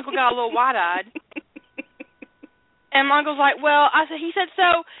 And my uncle got a little wide-eyed. And my uncle's like, he said,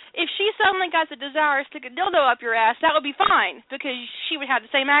 so if she suddenly got the desire to stick a dildo up your ass, that would be fine because she would have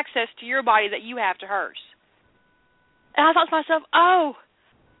the same access to your body that you have to hers. And I thought to myself, oh,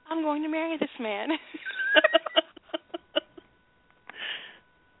 I'm going to marry this man. And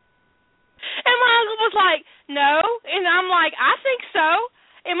my uncle was like, no. And I'm like, I think so.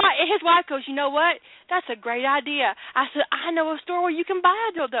 And his wife goes, you know what? That's a great idea. I said, I know a store where you can buy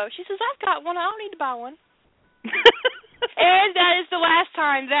a dildo. She says, I've got one. I don't need to buy one. And that is the last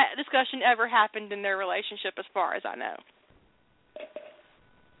time that discussion ever happened in their relationship as far as I know.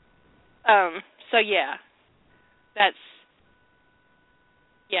 So yeah.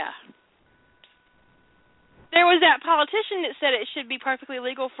 There was that politician that said it should be perfectly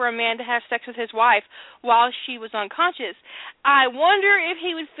legal for a man to have sex with his wife while she was unconscious. I wonder if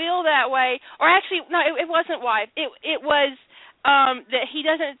he would feel that way. Or actually, no, it wasn't wife. It was that he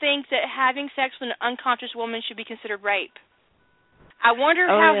doesn't think that having sex with an unconscious woman should be considered rape. I wonder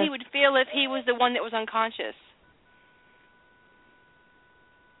how he would feel if he was the one that was unconscious.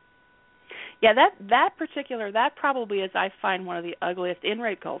 Yeah, that probably is, I find, one of the ugliest in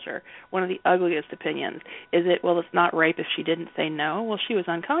rape culture. One of the ugliest opinions is it. Well, it's not rape if she didn't say no. Well, she was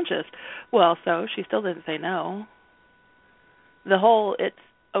unconscious. Well, so she still didn't say no. The whole it's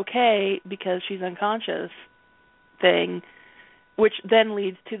okay because she's unconscious thing, which then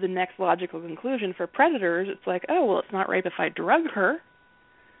leads to the next logical conclusion for predators. It's like, oh, well, it's not rape if I drug her.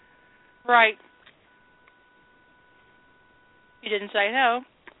 Right. She didn't say no.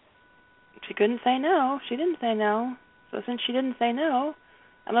 She couldn't say no. She didn't say no. So since she didn't say no,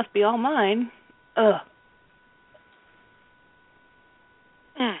 that must be all mine. Ugh.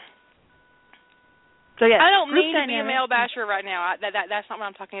 So yeah, I don't mean to be a male basher right now. That's not what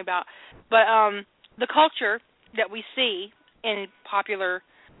I'm talking about. But the culture that we see in politics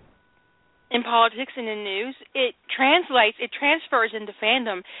and in news, it transfers into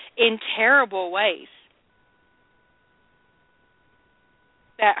fandom in terrible ways.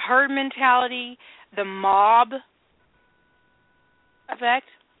 That herd mentality, the mob effect,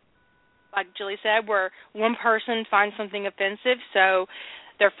 like Julie said, where one person finds something offensive, so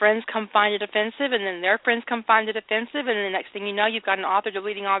their friends come find it offensive, and then their friends come find it offensive, and then the next thing you know, you've got an author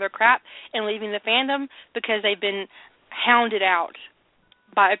deleting all their crap and leaving the fandom because they've been hounded out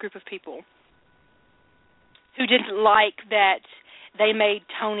by a group of people who didn't like that they made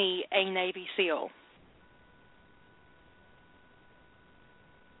Tony a Navy SEAL.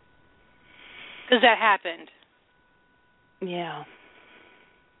 Because that happened. Yeah.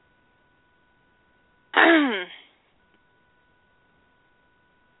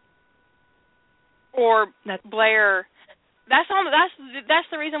 Or Blair. That's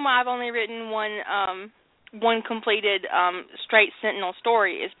the reason why I've only written one completed straight Sentinel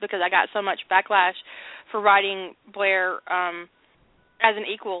story, is because I got so much backlash for writing Blair as an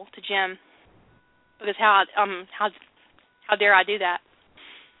equal to Jim. Because how dare I do that?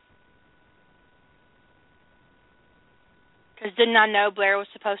 Because didn't I know Blair was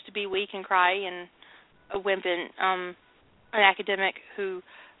supposed to be weak and cry and a wimp and an academic who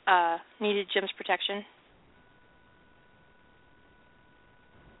needed Jim's protection?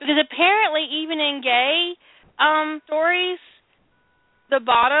 Because apparently even in gay stories, the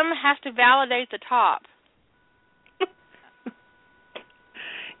bottom has to validate the top.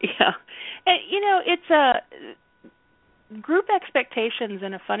 Yeah. And, it's group expectations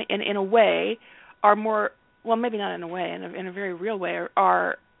in a way are more, well, maybe not in a way, in a very real way,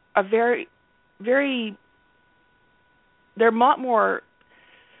 are a very, very, they're a lot more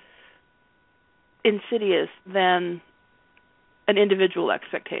insidious than an individual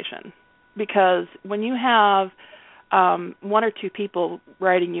expectation. Because when you have one or two people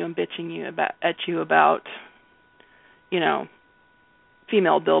writing you and bitching you about,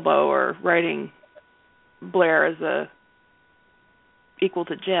 female Bilbo, or writing Blair as a equal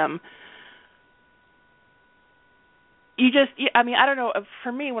to Jim, I don't know,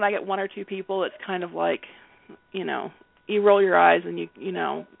 for me, when I get one or two people, it's kind of like, you roll your eyes and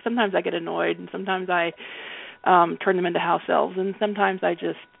sometimes I get annoyed, and sometimes I turn them into house elves, and sometimes I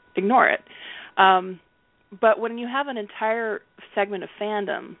just ignore it. But when you have an entire segment of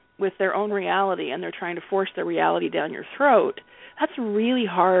fandom with their own reality and they're trying to force their reality down your throat, that's really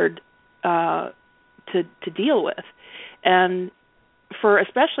hard to deal with. And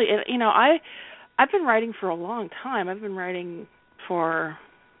especially, I've been writing for a long time. I've been writing I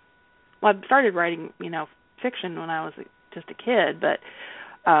started writing, fiction when I was just a kid, but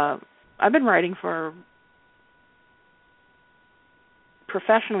I've been writing for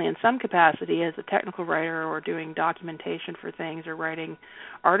professionally in some capacity as a technical writer, or doing documentation for things, or writing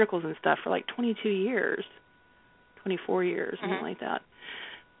articles and stuff for like 22 years, 24 years, something like that.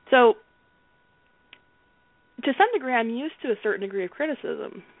 So to some degree, I'm used to a certain degree of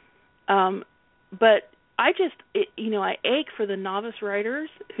criticism. But I I ache for the novice writers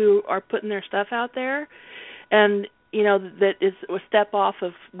who are putting their stuff out there, and, that is a step off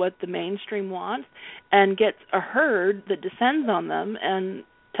of what the mainstream wants, and gets a herd that descends on them and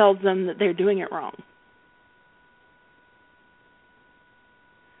tells them that they're doing it wrong.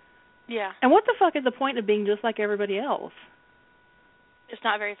 Yeah. And what the fuck is the point of being just like everybody else? It's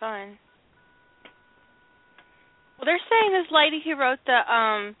not very fun. Well, they're saying this lady who wrote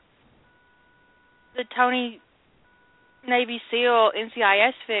the Tony Navy SEAL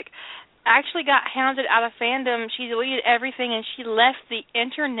NCIS fic actually got hounded out of fandom. She deleted everything and she left the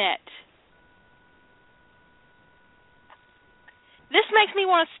internet. This makes me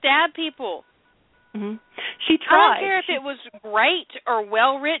want to stab people. Mm-hmm. She tried. I don't care if it was great or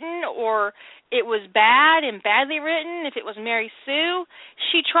well written, or it was bad and badly written, if it was Mary Sue.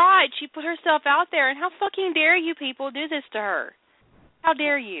 She tried. She put herself out there, and how fucking dare you people do this to her? How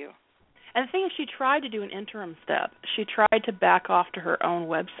dare you? And the thing is, she tried to do an interim step. She tried to back off to her own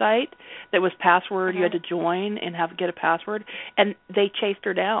website that was password. You had to join and get a password, and they chased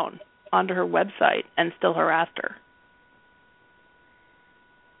her down onto her website and still harassed her.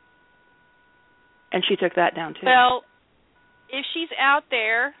 And she took that down too. Well, if she's out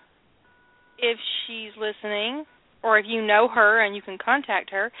there, if she's listening, or if you know her and you can contact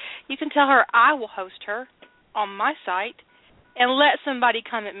her, you can tell her I will host her on my site and let somebody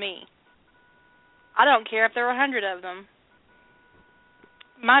come at me. I don't care if there are 100 of them.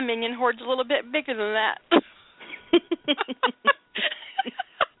 My minion horde's a little bit bigger than that.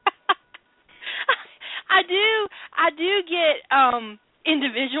 I do get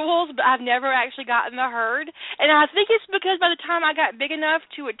individuals, but I've never actually gotten the herd. And I think it's because by the time I got big enough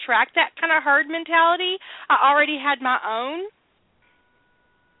to attract that kind of herd mentality, I already had my own.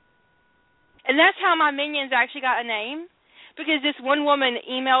 And that's how my minions actually got a name. Because this one woman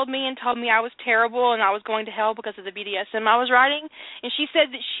emailed me and told me I was terrible and I was going to hell because of the BDSM I was writing. And she said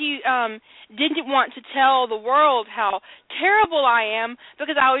that she didn't want to tell the world how terrible I am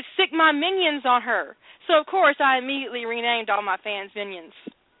because I would sick my minions on her. So, of course, I immediately renamed all my fans minions.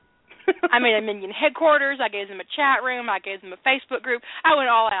 I made a minion headquarters. I gave them a chat room. I gave them a Facebook group. I went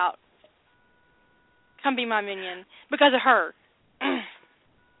all out. Come be my minion because of her.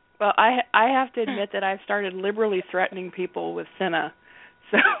 Well, I have to admit that I've started liberally threatening people with Cinna.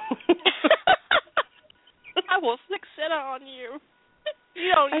 So I will sick Cinna on you.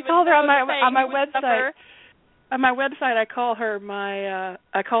 You don't even I called her on my website. On my website,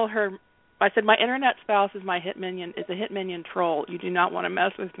 I said my internet spouse is my hit minion. Is a hit minion troll. You do not want to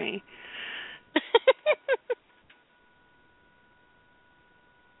mess with me.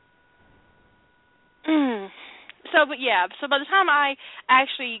 So by the time I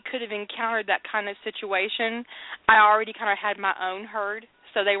actually could have encountered that kind of situation, I already kind of had my own herd,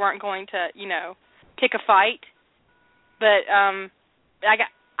 so they weren't going to, pick a fight. But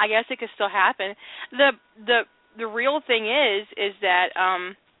I guess it could still happen. The real thing is that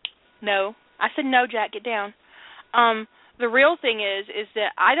no, I said no, Jack, get down. The real thing is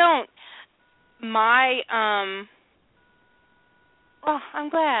that I don't Oh, I'm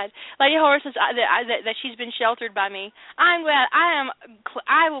glad. Lady Horror says that she's been sheltered by me. I'm glad.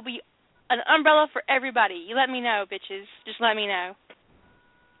 I will be an umbrella for everybody. You let me know, bitches. Just let me know.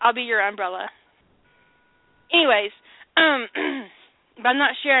 I'll be your umbrella. Anyways, but I'm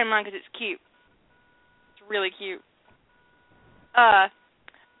not sharing mine because it's cute. It's really cute. I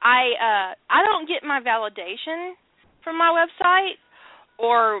don't get my validation from my website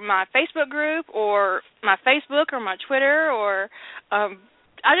or my Facebook group or my Facebook or my Twitter or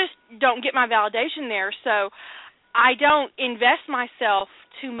I just don't get my validation there, so I don't invest myself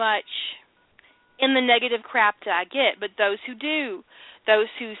too much in the negative crap that I get. But those who do, those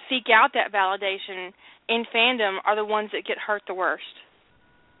who seek out that validation in fandom are the ones that get hurt the worst.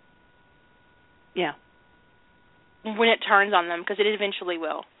 Yeah. When it turns on them, because it eventually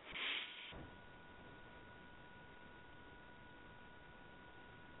will.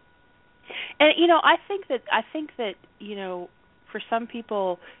 And I think that for some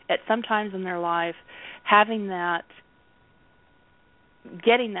people at some times in their life, getting that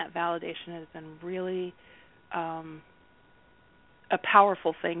validation has been really a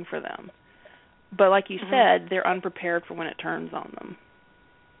powerful thing for them. But like you said, they're unprepared for when it turns on them.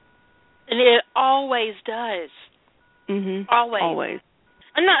 And it always does. Always.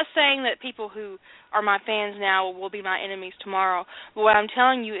 I'm not saying that people who are my fans now will be my enemies tomorrow. But what I'm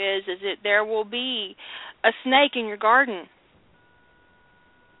telling you is that there will be a snake in your garden.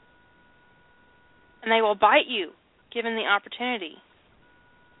 And they will bite you, given the opportunity.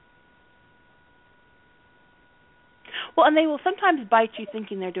 Well, and they will sometimes bite you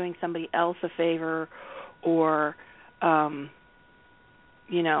thinking they're doing somebody else a favor or,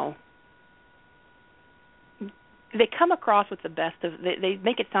 they come across with the best of, they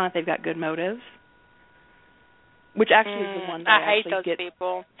make it sound like they've got good motives, which actually is the one that I hate those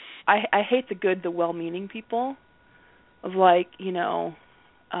people. I hate the good, the well-meaning people of well,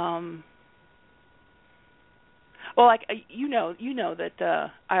 like, you know that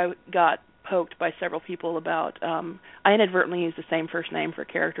I got poked by several people about, I inadvertently used the same first name for a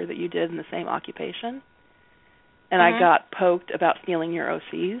character that you did in the same occupation, and I got poked about stealing your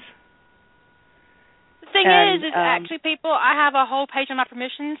OCs. The thing is actually, people, I have a whole page on my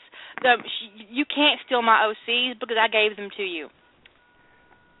permissions. You can't steal my OCs because I gave them to you.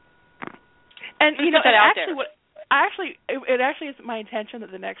 And it actually is my intention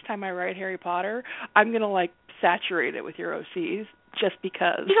that the next time I write Harry Potter, I'm gonna saturate it with your OCs just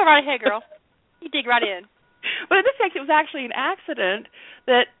because. You go right ahead, girl. You dig right in. But in this case, it was actually an accident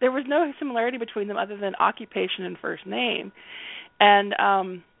that there was no similarity between them other than occupation and first name. And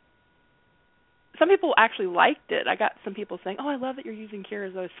some people actually liked it. I got some people saying, "Oh, I love that you're using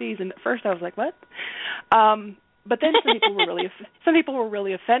Kira's OCs." And at first, I was like, "What?" But then some people were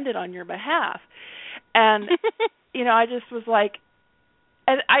really offended on your behalf, and I just was like,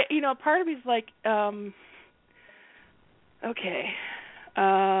 and part of me is like, okay,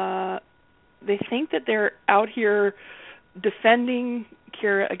 they think that they're out here defending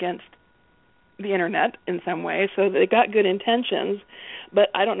Kira against the internet in some way, so they got good intentions, but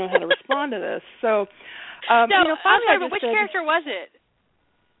I don't know how to respond to this. So, finally, but which character was it?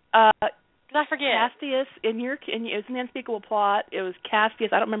 I forget. Castius it was an Unspeakable Plot. It was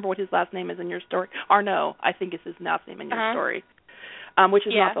Castius. I don't remember what his last name is in your story. Arno, I think is his last name in your story, which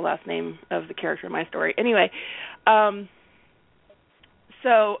is not the last name of the character in my story. Anyway,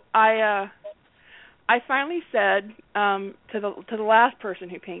 so I finally said to the last person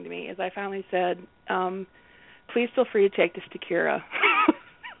who pinged me, I finally said, please feel free to take this to Kira.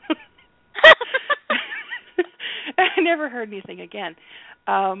 I never heard anything again.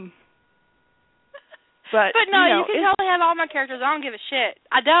 But no, you can totally have all my characters. I don't give a shit.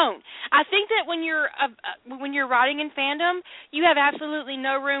 I don't. I think that when you're writing in fandom, you have absolutely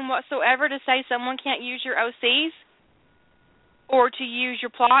no room whatsoever to say someone can't use your OCs, or to use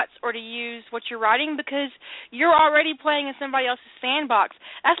your plots, or to use what you're writing, because you're already playing in somebody else's sandbox.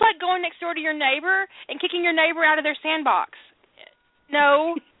 That's like going next door to your neighbor and kicking your neighbor out of their sandbox.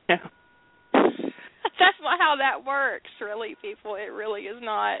 No. Yeah. That's not how that works, really, people. It really is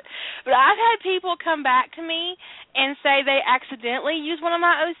not. But I've had people come back to me and say they accidentally used one of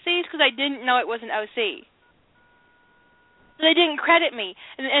my OCs because they didn't know it was an OC. So they didn't credit me.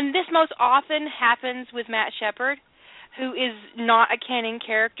 And this most often happens with Matt Shepard, who is not a canon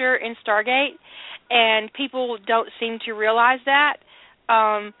character in Stargate, and people don't seem to realize that.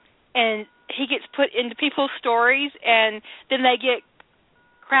 And he gets put into people's stories, and then they get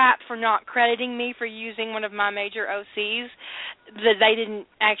crap for not crediting me for using one of my major OCs that they didn't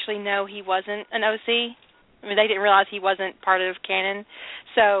actually know he wasn't an OC. I mean, they didn't realize he wasn't part of canon.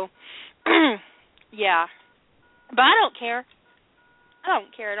 So, yeah. But I don't care. I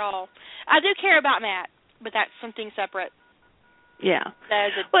don't care at all. I do care about Matt, but that's something separate. Yeah. That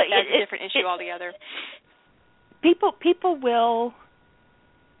is a different issue altogether. People will,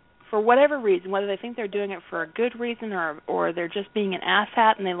 for whatever reason, whether they think they're doing it for a good reason or they're just being an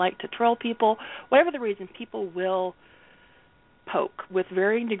asshat and they like to troll people, whatever the reason, people will poke with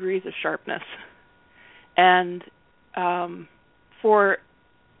varying degrees of sharpness. And I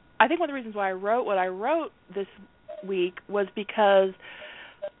think one of the reasons why I wrote what I wrote this week was because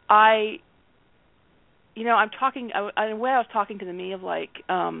I'm talking, the way I was talking to the me of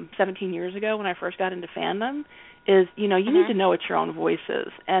 17 years ago when I first got into fandom is, you need to know what your own voice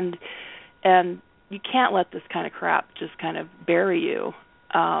is, and you can't let this kind of crap just kind of bury you,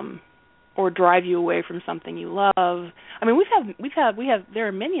 or drive you away from something you love. I mean, there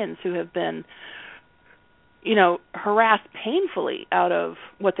are minions who have been, harassed painfully out of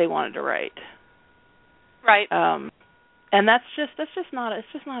what they wanted to write. Right. And that's just not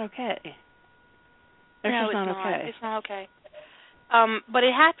okay. It's not okay. But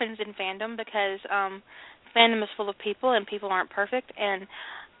it happens in fandom because fandom is full of people, and people aren't perfect, and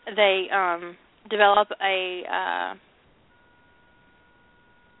they develop a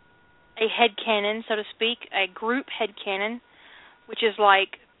headcanon, so to speak, a group headcanon, which is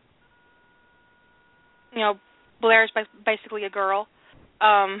like, Blair's basically a girl.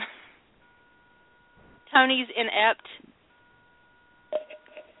 Tony's inept.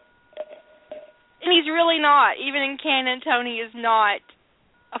 And he's really not. Even in canon, Tony is not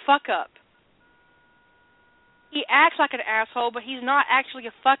a fuck-up. He acts like an asshole, but he's not actually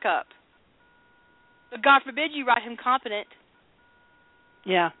a fuck-up. But God forbid you write him competent.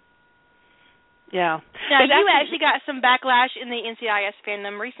 Yeah. Yeah. Now, you actually got some backlash in the NCIS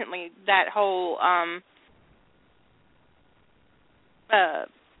fandom recently, that whole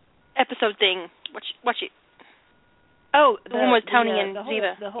episode thing. The one with Tony and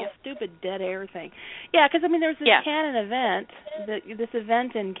Ziva. The whole stupid dead air thing. Yeah, because, there's this canon event, this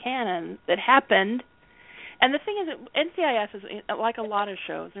event in canon that happened. And the thing is that NCIS is, like a lot of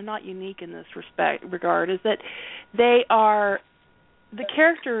shows, they're not unique in this regard, is that they are, the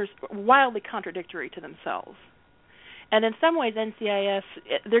characters wildly contradictory to themselves. And in some ways, NCIS,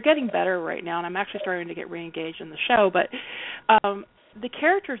 they're getting better right now, and I'm actually starting to get re-engaged in the show, but the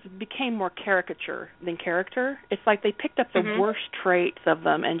characters became more caricature than character. It's like they picked up the worst traits of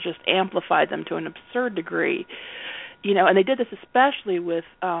them and just amplified them to an absurd degree. And they did this especially with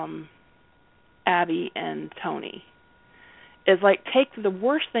Abby and Tony. Is like take the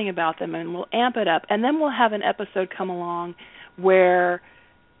worst thing about them and we'll amp it up, and then we'll have an episode come along where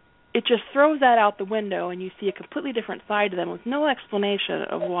it just throws that out the window and you see a completely different side to them with no explanation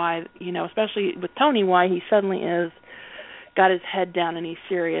of why, especially with Tony, why he suddenly is got his head down and he's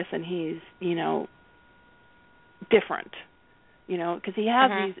serious and he's, different, because he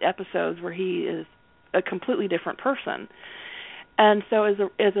has these episodes where he is a completely different person. And so as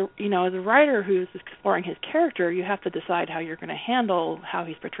a writer who's exploring his character, you have to decide how you're going to handle how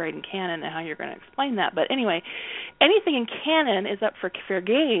he's portrayed in canon and how you're going to explain that. But anyway, anything in canon is up for fair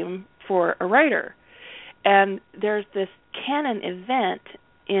game for a writer. And there's this canon event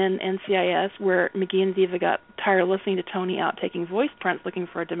in NCIS where McGee and Ziva got tired of listening to Tony out taking voice prints looking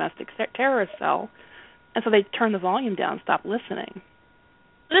for a domestic terrorist cell, and so they turned the volume down, stopped listening.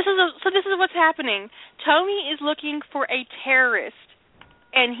 This is what's happening. Tony is looking for a terrorist,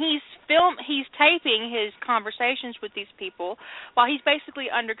 and he's taping his conversations with these people while he's basically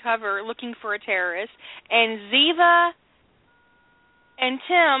undercover looking for a terrorist. And Ziva and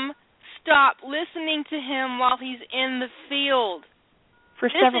Tim stop listening to him while he's in the field for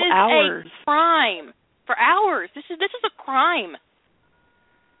several hours. This is a crime. For hours. This is a crime,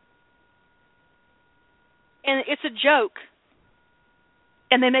 and it's a joke.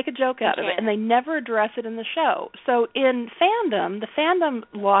 And they make a joke out of it, and they never address it in the show. So in fandom, the fandom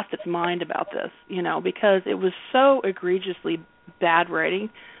lost its mind about this, because it was so egregiously bad writing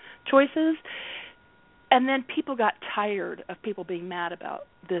choices. And then people got tired of people being mad about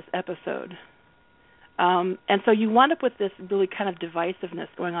this episode. And so you wound up with this really kind of divisiveness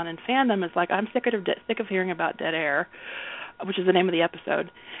going on in fandom. It's like, I'm sick of hearing about Dead Air, which is the name of the episode,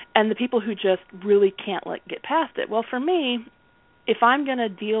 and the people who just really can't get past it. Well, for me, if I'm going to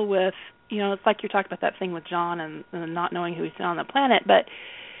deal with, it's like you talked about that thing with John and not knowing who he's on the planet, but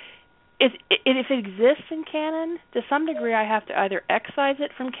if it exists in canon, to some degree I have to either excise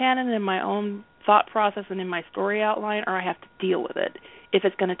it from canon in my own thought process and in my story outline, or I have to deal with it if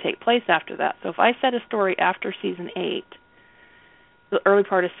it's going to take place after that. So if I set a story after Season 8, the early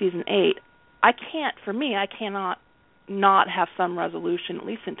part of Season 8, I cannot not have some resolution, at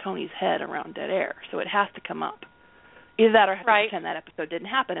least in Tony's head, around Dead Air. So it has to come up. Either that or I have to pretend that episode didn't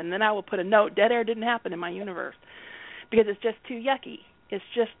happen, and then I will put a note, Dead Air didn't happen in my universe, because it's just too yucky. It's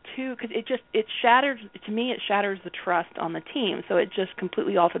just too, because it shatters, to me, it shatters the trust on the team, so it just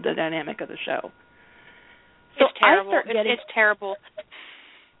completely altered the dynamic of the show. So it's terrible. It's terrible.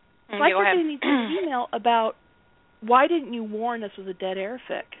 So I started getting these email about, why didn't you warn this was a Dead Air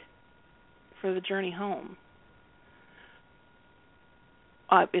fic for the journey home?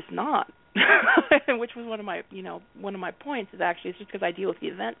 It's not. Which was one of my points, is actually it's just because I deal with the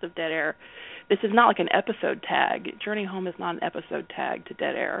events of Dead Air. This is not like an episode tag. Journey Home is not an episode tag to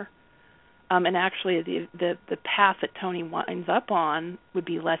Dead Air. And actually the path that Tony winds up on would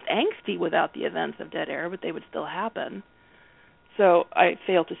be less angsty without the events of Dead Air, but they would still happen. So I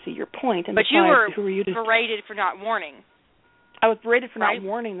fail to see your point. And but besides, you were berated for not warning. I was berated for not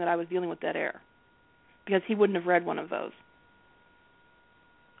warning that I was dealing with Dead Air, because he wouldn't have read one of those.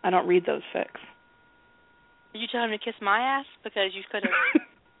 I don't read those fics. Did you tell him to kiss my ass? Because you could have.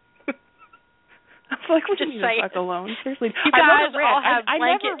 I was like, just say it alone. Seriously, you guys all have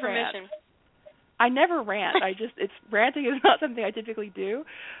blanket permission. I never rant. Ranting is not something I typically do.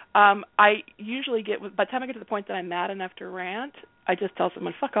 I usually by the time I get to the point that I'm mad enough to rant, I just tell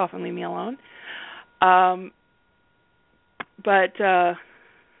someone, fuck off and leave me alone. But I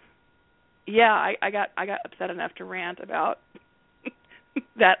got upset enough to rant about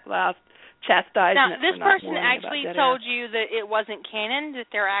that last chastisement. Now, this person actually told you that it wasn't canon, that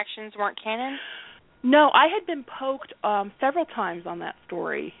their actions weren't canon? No, I had been poked several times on that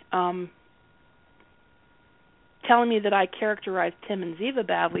story, telling me that I characterized Tim and Ziva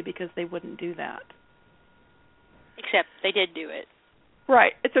badly because they wouldn't do that. Except they did do it.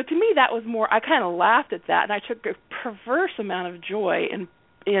 Right. So to me that was more, I kind of laughed at that, and I took a perverse amount of joy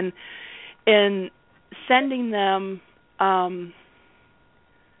in sending them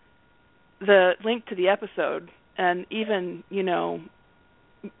the link to the episode, and even,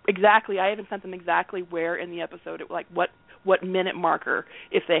 exactly, I even sent them exactly where in the episode, like what minute marker,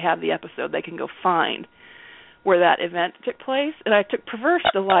 if they have the episode, they can go find where that event took place. And I took perverse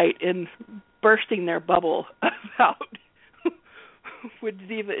delight in bursting their bubble about would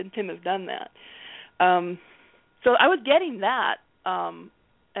Ziva and Tim have done that. So I was getting that, and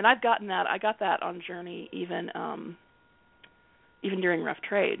I've gotten that. I got that on Journey even during Rough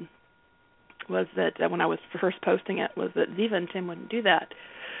Trade. Was that when I was first posting it, was that Ziva and Tim wouldn't do that.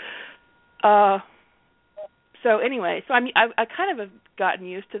 So anyway, so I mean, I kind of have gotten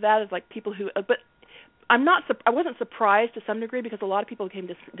used to that as like people who, but I wasn't surprised to some degree because a lot of people became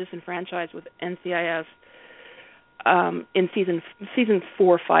disenfranchised with NCIS in season 4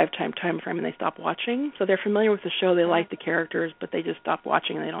 or 5 time frame, and they stopped watching. So they're familiar with the show, they like the characters, but they just stopped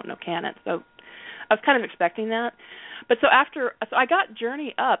watching and they don't know canon. So I was kind of expecting that. But so I got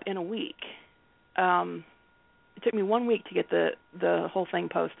Journey up in a week. It took me 1 week to get the whole thing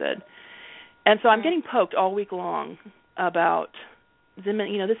posted, and so I'm getting poked all week long about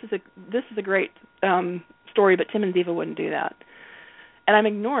Zinman. You know, this is a great story, but Tim and Ziva wouldn't do that, and I'm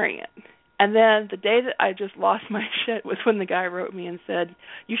ignoring it. And then the day that I just lost my shit was when the guy wrote me and said,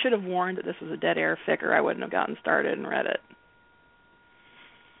 "You should have warned that this was a dead air fic, or I wouldn't have gotten started and read it."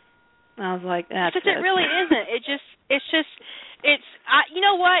 And I was like, "That's because it really isn't. You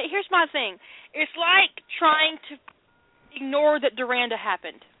know what? Here's my thing. It's like trying to ignore that Duranda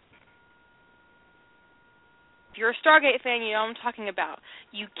happened. If you're a Stargate fan, you know what I'm talking about.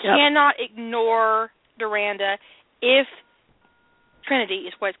 You cannot ignore Duranda if Trinity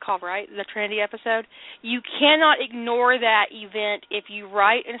is what it's called, right? The Trinity episode. You cannot ignore that event if you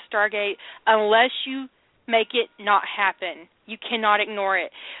write in Stargate unless you make it not happen. You cannot ignore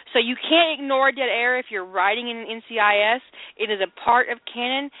it. So you can't ignore dead air if you're writing in NCIS. It is a part of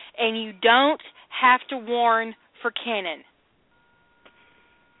canon, and you don't have to warn for canon.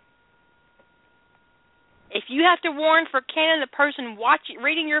 If you have to warn for canon, the person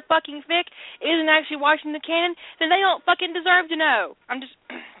reading your fucking fic isn't actually watching the canon, then they don't fucking deserve to know.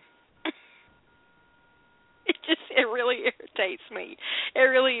 It really irritates me. It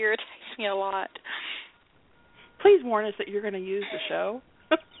really irritates me a lot. Please warn us that you're going to use the show.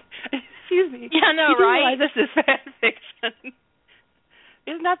 Excuse me. Yeah, I know, right? This is fan fiction.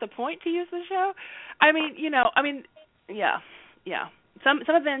 Isn't that the point to use the show? Yeah. Some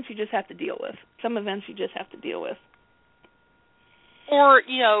events you just have to deal with. Or,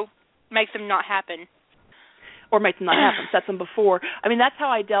 make them not happen. Set them before. I mean, that's how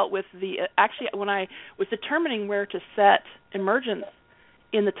I dealt with actually, when I was determining where to set Emergence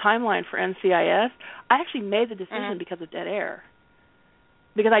in the timeline for NCIS, I actually made the decision because of dead air.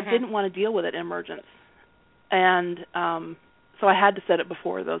 Because I didn't want to deal with it in Emergence. And so I had to set it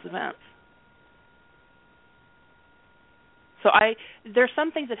before those events. So there's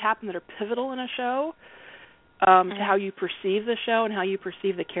some things that happen that are pivotal in a show to how you perceive the show and how you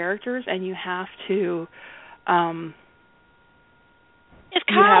perceive the characters, and you have to. It's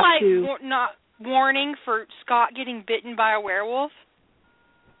kind of like not warning for Scott getting bitten by a werewolf.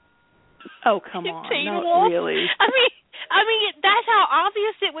 Oh, come on! No, really. I mean, that's how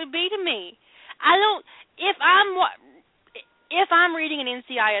obvious it would be to me. If I'm reading an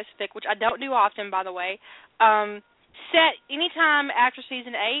NCIS fic, which I don't do often, by the way. Set anytime after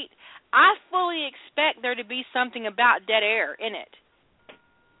season 8, I fully expect there to be something about dead air in it.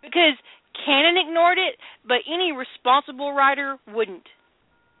 Because canon ignored it, but any responsible writer wouldn't.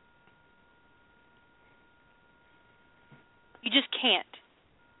 You just can't.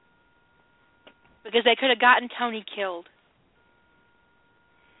 Because they could have gotten Tony killed.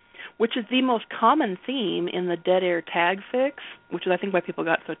 Which is the most common theme in the dead air tag fics, which is I think why people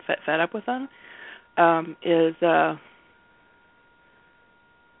got so fed up with them,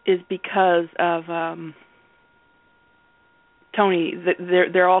 is because of Tony.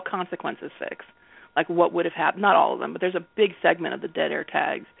 They're all consequences fics. Like what would have happened, not all of them, but there's a big segment of the dead air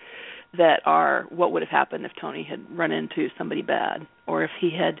tags that are what would have happened if Tony had run into somebody bad, or if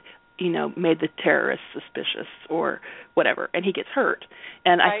he had, made the terrorists suspicious or whatever, and he gets hurt.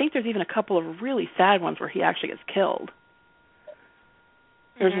 And right. I think there's even a couple of really sad ones where he actually gets killed.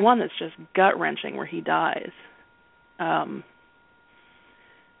 There's one that's just gut-wrenching where he dies. And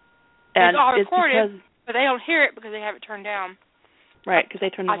it's all recorded, but they don't hear it because they have it turned down. Right, because they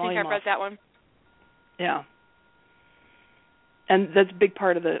turn the volume off. I think I read that one. Yeah. And that's a big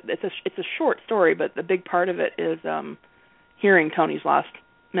part of it's a short story, but the big part of it is hearing Tony's last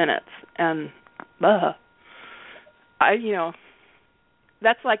minutes. And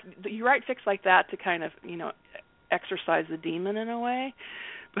that's like, you write fics like that to kind of, exorcise the demon in a way.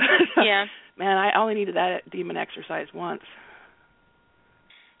 But, yeah. Man, I only needed that demon exercised once.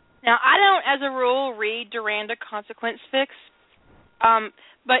 Now, I don't, as a rule, read Duranda consequence fics,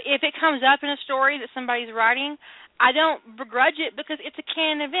 but if it comes up in a story that somebody's writing, I don't begrudge it because it's a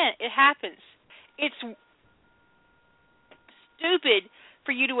canon event. It happens. It's stupid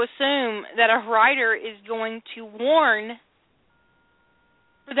for you to assume that a writer is going to warn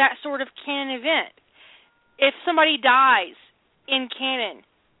for that sort of canon event. If somebody dies in canon,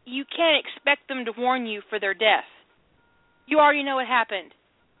 you can't expect them to warn you for their death. You already know what happened.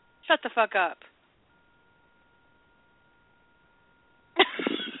 Shut the fuck up.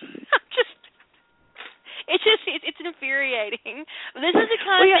 It's infuriating. This is the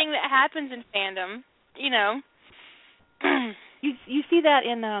kind of thing that happens in fandom, you know. You see that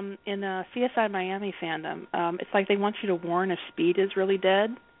in CSI Miami fandom. It's like they want you to warn if Speed is really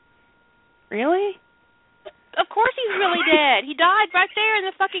dead. Really? Of course he's really dead. He died right there in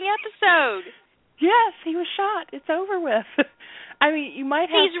the fucking episode. Yes, he was shot. It's over with. I mean, you might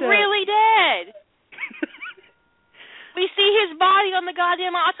have He's really dead. We see his body on the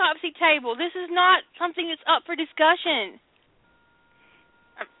goddamn autopsy table. This is not something that's up for discussion.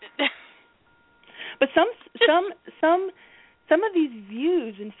 But some of these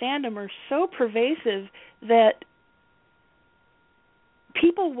views in fandom are so pervasive that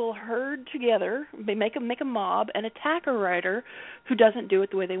people will herd together, they make a mob, and attack a writer who doesn't do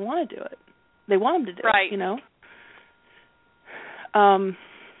it the way they want to do it. They want them to do it, you know.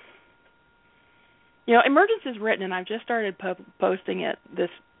 You know, Emergence is written, and I've just started posting it this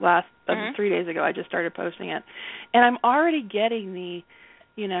last 3 days ago. I just started posting it, and I'm already getting the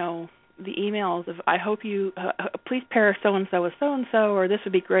emails of, I hope you please pair so and so with so and so, or this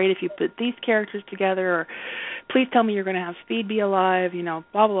would be great if you put these characters together, or please tell me you're going to have Speed be alive, you know,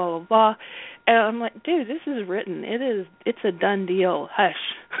 blah blah blah blah. And I'm like, dude, this is written. It's a done deal.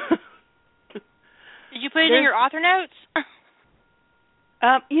 Hush. Did you put it in your author notes?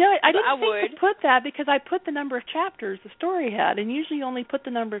 You know, I didn't think to put that because I put the number of chapters the story had, and usually you only put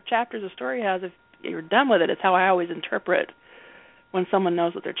the number of chapters a story has if you're done with it. It's how I always interpret when someone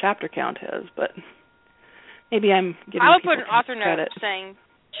knows what their chapter count is. But maybe I'm giving I would people put an author credit. note saying,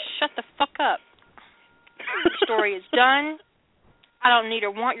 "Shut the fuck up. The story is done. I don't need or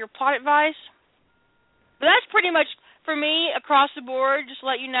want your plot advice." But that's pretty much, for me, across the board, just to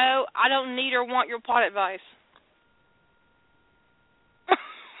let you know, I don't need or want your plot advice.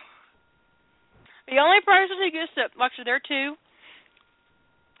 The only person who gets to, actually there are two,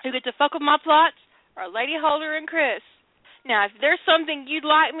 who get to fuck with my plots are Lady Holder and Chris. Now, if there's something you'd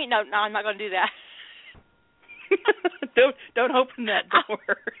like me, no, I'm not going to do that. Don't open that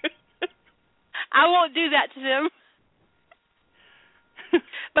door. I won't do that to them.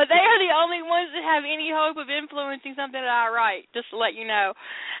 But they are the only ones that have any hope of influencing something that I write, just to let you know.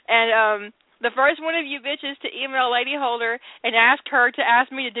 And the first one of you bitches to email Lady Holder and ask her to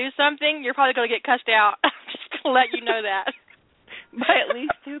ask me to do something, you're probably going to get cussed out. I'm just going to let you know that. By at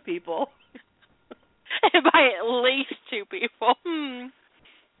least two people. By at least two people.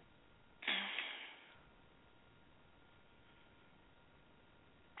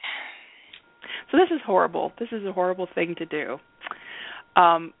 So this is horrible. This is a horrible thing to do.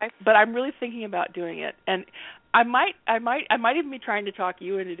 But I'm really thinking about doing it, and I might even be trying to talk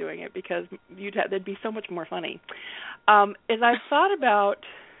you into doing it because that'd be so much more funny. As I've thought about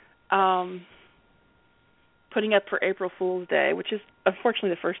putting up for April Fool's Day, which is unfortunately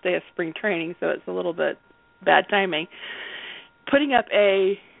the first day of spring training, so it's a little bit bad timing. Putting up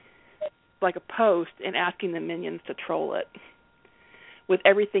a post and asking the minions to troll it with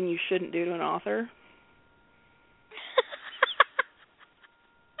everything you shouldn't do to an author.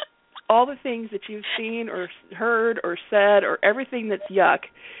 All the things that you've seen or heard or said or everything that's yuck,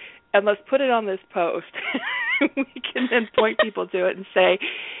 and let's put it on this post. We can then point people to it and say,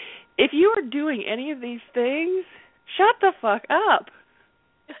 if you are doing any of these things, shut the fuck up.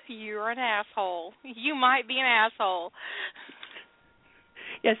 You're an asshole. You might be an asshole.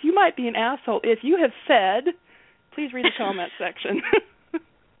 Yes, you might be an asshole. If you have said, please read the comment section.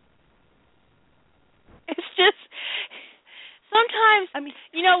 It's just... Sometimes, I mean,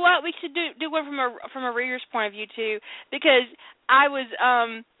 you know what? We should do one from a reader's point of view too, because I was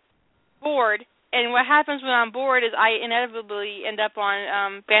bored, and what happens when I'm bored is I inevitably end up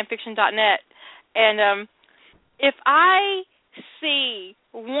on fanfiction.net, and if I see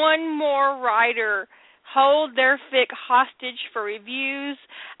one more writer hold their fic hostage for reviews,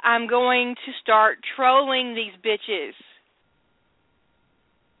 I'm going to start trolling these bitches.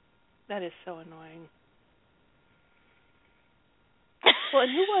 That is so annoying. Well,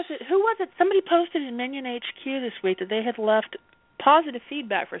 and who was it? Somebody posted in Minion HQ this week that they had left positive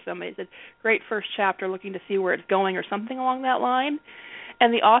feedback for somebody. It said, great first chapter, looking to see where it's going, or something along that line.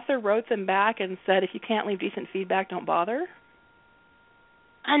 And the author wrote them back and said, if you can't leave decent feedback, don't bother.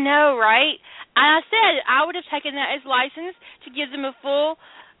 I know, right? And I said I would have taken that as license to give them a full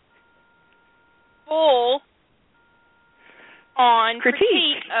on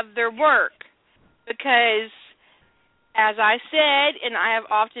critique of their work. Because, as I said, and I have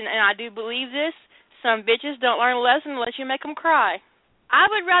often, and I do believe this, some bitches don't learn a lesson unless you make them cry. I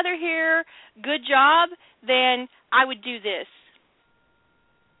would rather hear good job than I would do this.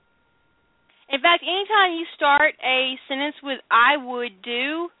 In fact, anytime you start a sentence with I would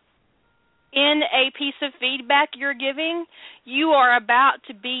do, in a piece of feedback you're giving, you are about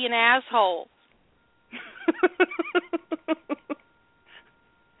to be an asshole.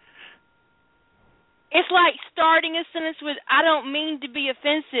 It's like starting a sentence with, I don't mean to be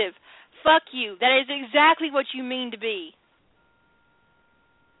offensive. Fuck you. That is exactly what you mean to be.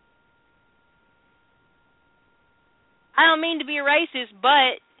 I don't mean to be a racist,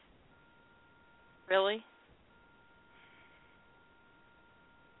 but... Really?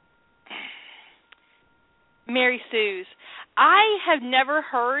 Mary Sue's. I had never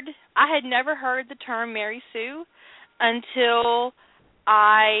heard the term Mary Sue until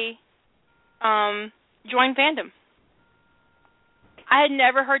I joined fandom. I had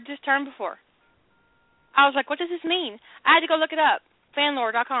never heard this term before. I was like, what does this mean? I had to go look it up.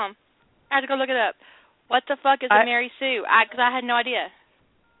 Fanlore.com. I had to go look it up. What the fuck is a Mary Sue? Because I had no idea.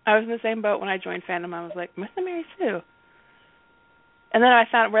 I was in the same boat when I joined fandom. I was like, what's a Mary Sue? And then I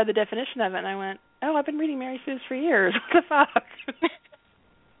read the definition of it, and I went, oh, I've been reading Mary Sue's for years. What the fuck?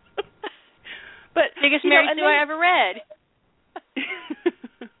 But biggest Mary Sue I ever read.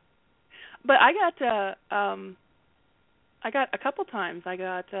 But I got a couple times. I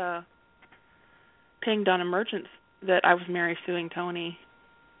got pinged on Emergence that I was Mary Suing Tony,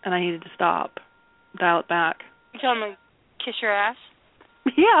 and I needed to stop, dial it back. You tell him to kiss your ass?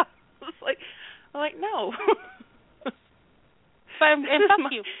 Yeah. I'm like, no. But and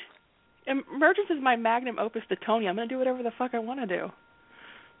fuck you. Emergence is my magnum opus to Tony. I'm going to do whatever the fuck I want to do.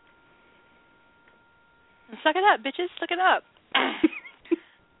 Suck it up, bitches. Suck it up.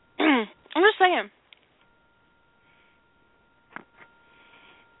 I'm just saying.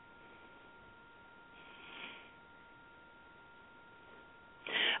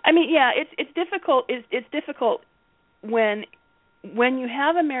 I mean, yeah, it's difficult. It's difficult when you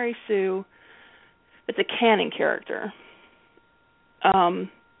have a Mary Sue that's a canon character.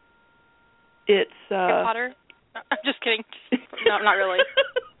 It's Harry Potter. I'm just kidding. No, not really.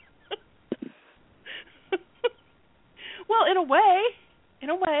 Well, in a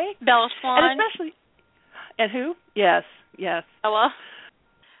way. Bella Swan. And especially. And who? Yes. Bella.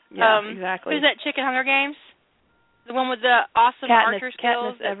 Yeah, exactly. Who's that chick in Hunger Games? The one with the awesome archer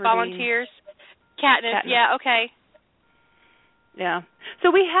skills that volunteers? Katniss. Yeah, okay. Yeah.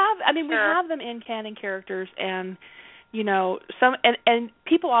 So we have them in canon characters, and some and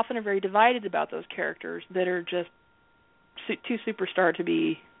people often are very divided about those characters that are just too superstar to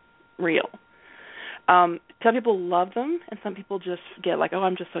be real. Some people love them, and some people just get like, oh,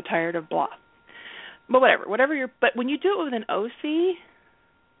 I'm just so tired of blah. But whatever but when you do it with an OC,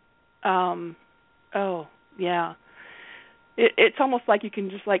 oh yeah, it's almost like you can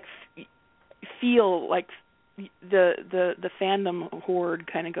just like feel like the fandom horde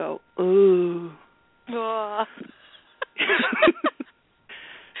kind of go, ooh.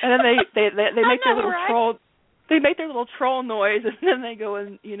 And then they make their little troll. They make their little troll noise, and then they go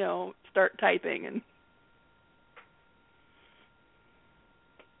and start typing. And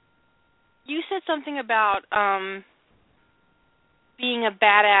you said something about being a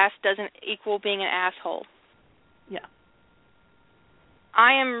badass doesn't equal being an asshole. Yeah.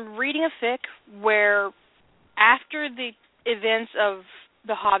 I am reading a fic where after the events of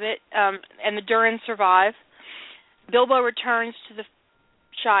The Hobbit and the Durins survive, Bilbo returns to the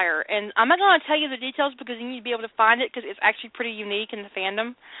Shire. And I'm not going to tell you the details because you need to be able to find it because it's actually pretty unique in the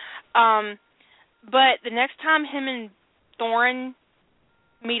fandom. But the next time him and Thorin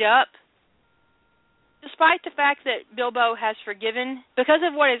meet up, despite the fact that Bilbo has forgiven, because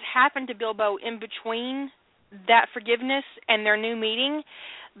of what has happened to Bilbo in between that forgiveness and their new meeting,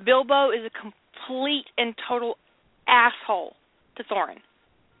 Bilbo is a complete and total asshole to Thorin.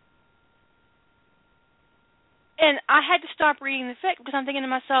 And I had to stop reading the fic because I'm thinking to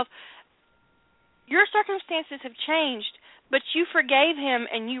myself, your circumstances have changed, but you forgave him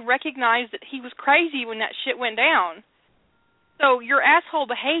and you recognized that he was crazy when that shit went down. So your asshole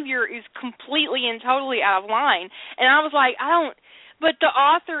behavior is completely and totally out of line. And I was like, but the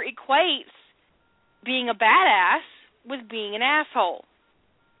author equates being a badass with being an asshole.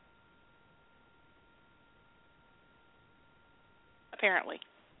 Apparently.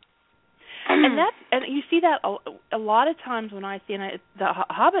 And you see that a lot of times when I see, and the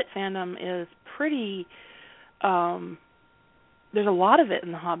Hobbit fandom is pretty. There's a lot of it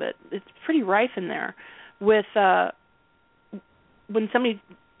in the Hobbit. It's pretty rife in there, with when somebody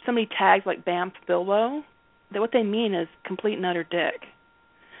tags like Bamf Bilbo, that what they mean is complete and utter dick.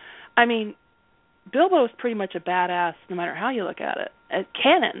 I mean, Bilbo is pretty much a badass no matter how you look at it. At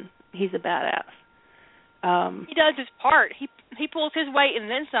canon, he's a badass. He does his part. He pulls his weight and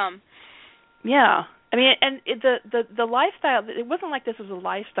then some. Yeah, I mean, and the lifestyle. It wasn't like this was a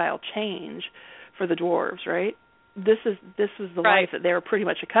lifestyle change for the dwarves, right? This is the right. life that they were pretty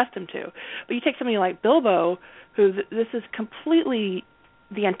much accustomed to. But you take somebody like Bilbo, who this is completely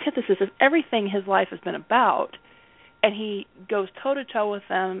the antithesis of everything his life has been about, and he goes toe to toe with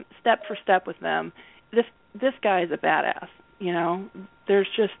them, step for step with them. This guy is a badass. You know, there's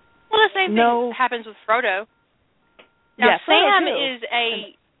just the same thing happens with Frodo. Now, Sam is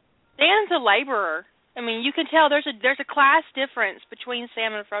Sam's a laborer. I mean, you can tell there's a class difference between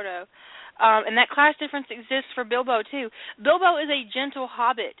Sam and Frodo, and that class difference exists for Bilbo too. Bilbo is a gentle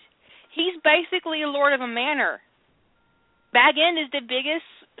hobbit. He's basically a lord of a manor. Bag End is the biggest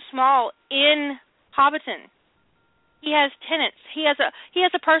small in Hobbiton. He has tenants. He has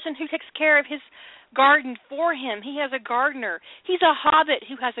a person who takes care of his garden for him. He has a gardener. He's a hobbit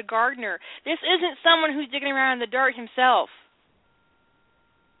who has a gardener. This isn't someone who's digging around in the dirt himself.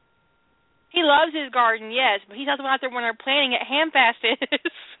 He loves his garden, yes, but he's not the one out there when they're planting it ham-fasted.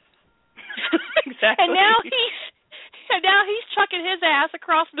 Exactly. And now he's chucking his ass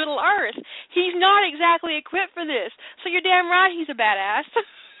across Middle Earth. He's not exactly equipped for this. So you're damn right he's a badass.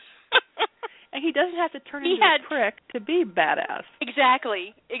 And he doesn't have to turn into a prick to be badass.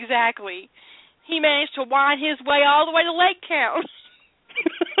 Exactly. He managed to wind his way all the way to Lake Town.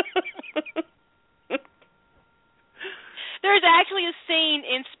 There's actually a scene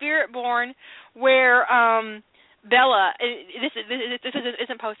in Spiritborn where Bella, this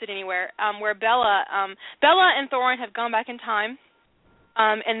isn't posted anywhere, where Bella and Thorin have gone back in time,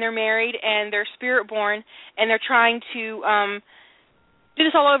 and they're married and they're Spiritborn, and they're trying to do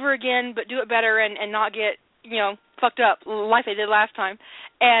this all over again, but do it better and not get fucked up like they did last time.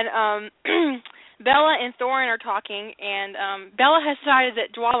 And Bella and Thorin are talking, and Bella has decided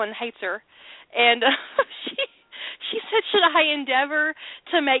that Dwalin hates her, and she said, should I endeavor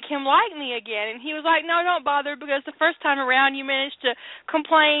to make him like me again? And he was like, no, don't bother, because the first time around you managed to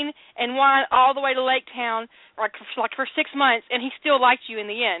complain and whine all the way to Lake Town, like for 6 months, and he still liked you in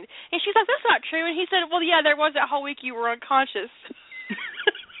the end. And she's like, that's not true. And he said, well, yeah, there was that whole week you were unconscious.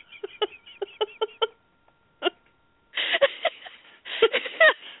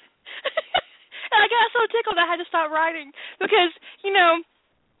 And I got so tickled I had to stop writing because,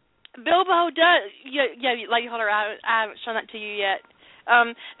 Bilbo does, Lady Holder, I haven't shown that to you yet.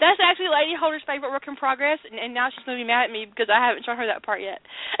 That's actually Lady Holder's favorite work in progress, and now she's going to be mad at me because I haven't shown her that part yet.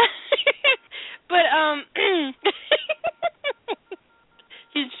 But,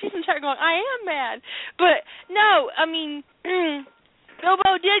 she's in chat going, I am mad. But, no, I mean,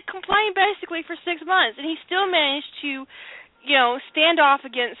 Bilbo did complain basically for 6 months, and he still managed to, stand off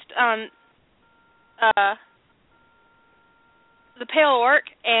against, the Pale Orc,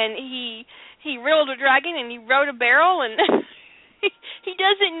 and he riddled a dragon, and he rode a barrel, and he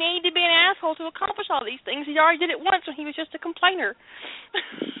doesn't need to be an asshole to accomplish all these things. He already did it once when he was just a complainer.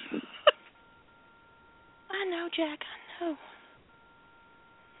 I know, Jack, I know.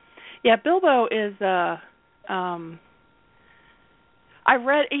 Yeah, Bilbo is, I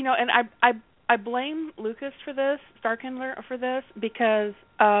read, and I blame Lucas for this, Starkindler for this, because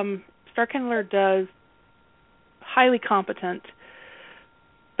Starkindler does highly competent,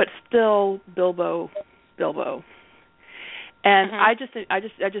 but still Bilbo, and I just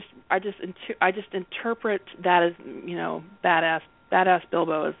interpret that as badass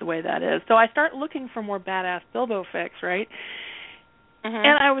Bilbo is the way that is. So I start looking for more badass Bilbo fics, right? Mm-hmm.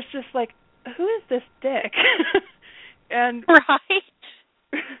 And I was just like, who is this dick? And right.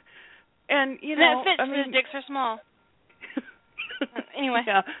 And that fits. His dicks are small. Anyway.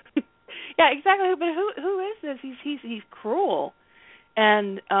 Yeah, exactly. But who is this? He's cruel,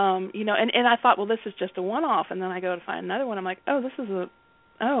 and and I thought, well, this is just a one-off, and then I go to find another one. I'm like, oh, this is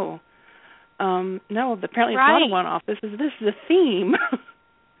no, apparently it's not a one-off. This is a theme.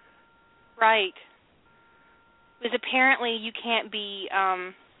 Right. Because apparently you can't be.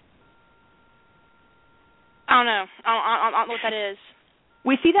 I don't know. I don't know what that is.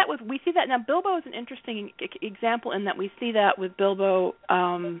 We see that now. Bilbo is an interesting example in that we see that with Bilbo.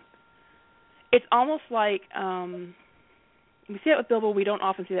 It's almost like we see that with Bilbo. We don't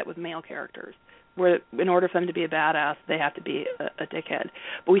often see that with male characters, where in order for them to be a badass, they have to be a dickhead.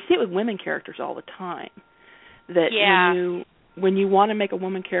 But we see it with women characters all the time. That when you want to make a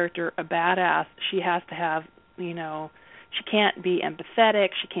woman character a badass, she has to have, she can't be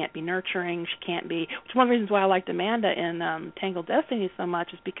empathetic, she can't be nurturing, she can't be. Which is one of the reasons why I liked Amanda in Tangled Destiny so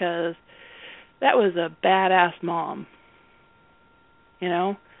much, is because that was a badass mom.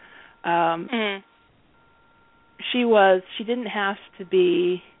 She didn't have to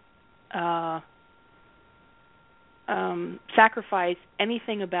be sacrifice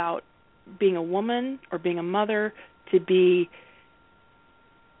anything about being a woman or being a mother to be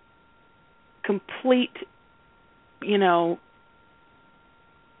complete, you know,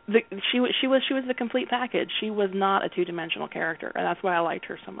 she was the complete package. She was not a two-dimensional character, and that's why I liked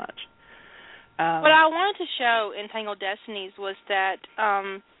her so much. What I wanted to show in Tangled Destinies was that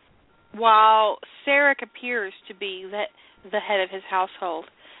while Sarek appears to be the head of his household,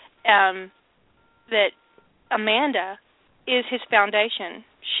 that Amanda is his foundation.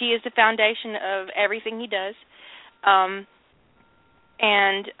 She is the foundation of everything he does,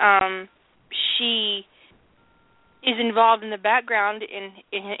 and she is involved in the background in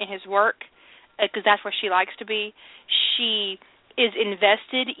his work because that's where she likes to be. She is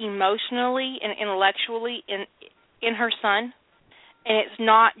invested emotionally and intellectually in her son, and it's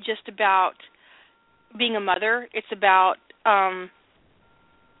not just about being a mother. It's about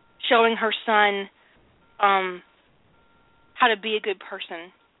showing her son how to be a good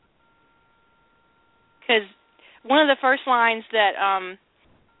person. Because one of the first lines that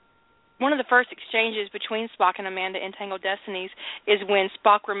one of the first exchanges between Spock and Amanda in Tangled Destinies is when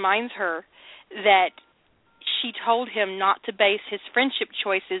Spock reminds her that she told him not to base his friendship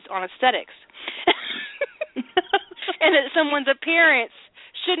choices on aesthetics. And that someone's appearance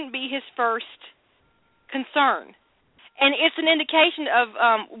shouldn't be his first concern. And it's an indication of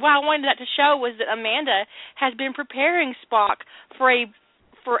what I wanted that to show was that Amanda has been preparing Spock for a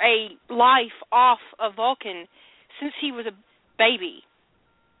life off of Vulcan since he was a baby.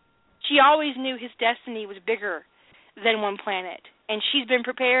 She always knew his destiny was bigger than one planet, and she's been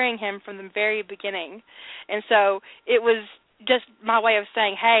preparing him from the very beginning. And so it was just my way of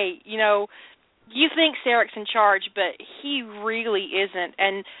saying, hey, you know, you think Sarek's in charge, but he really isn't.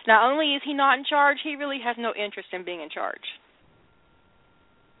 And not only is he not in charge, he really has no interest in being in charge.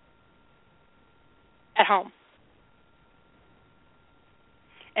 At home.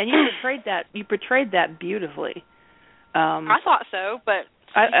 And you portrayed that beautifully. I thought so, but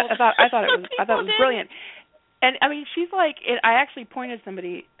I thought it was brilliant. And I mean, she's like, I actually pointed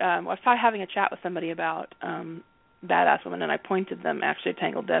somebody. I was having a chat with somebody about Badass Woman, and I pointed them actually to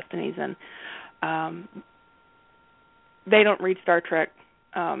Tangled Destinies, and they don't read Star Trek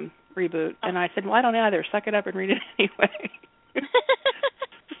reboot, and I said, well, I don't either. Suck it up and read it anyway.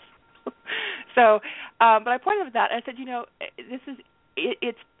 So, but I pointed at that, and I said, you know,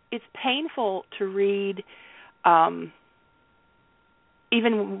 it's painful to read.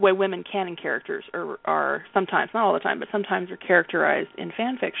 Even where women canon characters are sometimes, not all the time, but sometimes are characterized in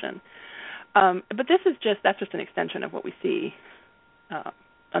fan fiction. But that's just an extension of what we see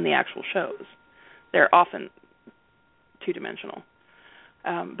on the actual shows. They're often two-dimensional.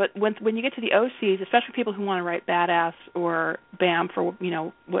 But when you get to the OCs, especially people who want to write badass or BAM for, you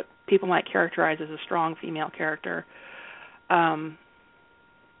know, what people might characterize as a strong female character, you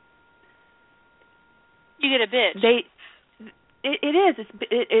get a bitch. It is.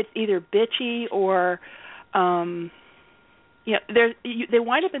 It's either bitchy or, you know, they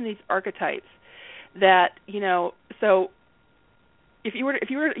wind up in these archetypes that, you know. So if you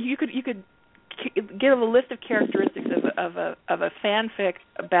could give a list of characteristics of a fanfic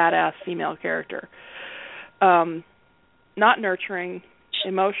badass female character. Not nurturing,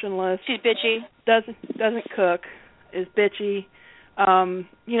 emotionless. She's bitchy. Doesn't cook. Is bitchy.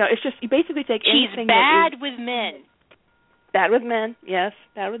 You know, it's just you basically take anything. She's bad with men. Bad with men, yes.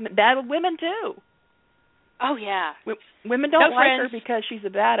 Bad with women too. Oh yeah. Women don't like her because she's a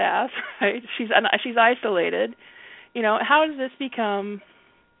badass, right? She's isolated. You know, how does this become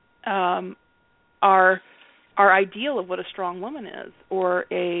our ideal of what a strong woman is, or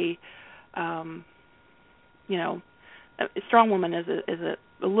a you know, a strong woman is a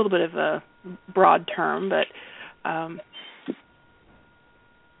little bit of a broad term, but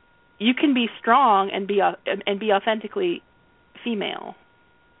you can be strong and be authentically female.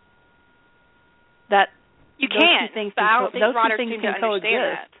 That you can. Those two things can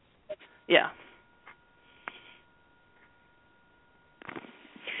coexist. That. Yeah.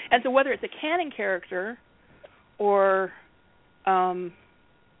 And so whether it's a canon character or a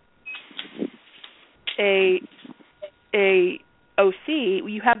OC,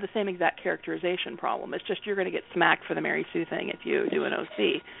 you have the same exact characterization problem. It's just you're going to get smacked for the Mary Sue thing if you do an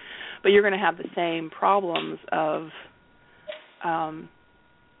OC, but you're going to have the same problems of how,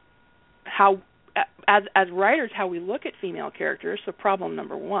 as writers, how we look at female characters. So problem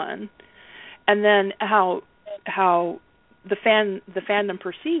number one, and then how the fandom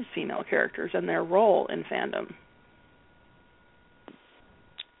perceives female characters and their role in fandom.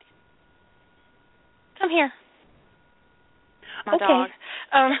 Come here, my okay. dog.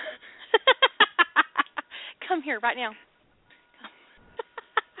 Come here right now.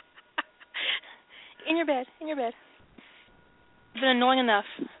 In your bed. It's been annoying enough.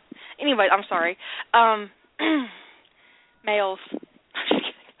 Anyway, I'm sorry. Males. I'm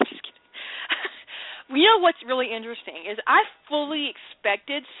just kidding. You know what's really interesting is I fully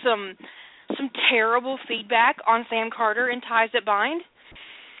expected some terrible feedback on Sam Carter in Ties That Bind.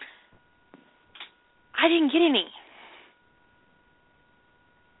 I didn't get any.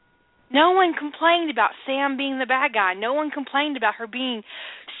 No one complained about Sam being the bad guy. No one complained about her being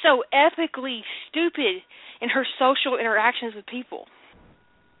so epically stupid in her social interactions with people.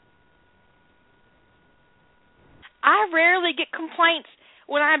 I rarely get complaints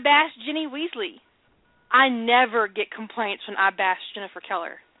when I bash Ginny Weasley. I never get complaints when I bash Jennifer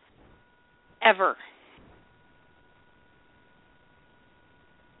Keller. Ever.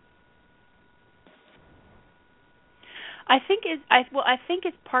 I think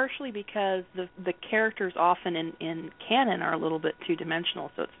it's partially because the characters often in canon are a little bit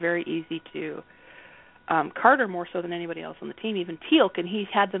two-dimensional, so it's very easy to Carter more so than anybody else on the team, even Teal'c, and he's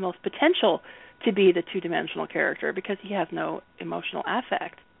had the most potential to be the two-dimensional character because he has no emotional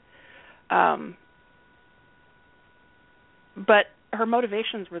affect. But her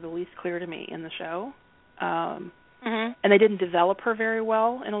motivations were the least clear to me in the show, and they didn't develop her very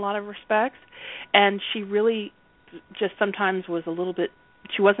well in a lot of respects, and she really just sometimes was a little bit.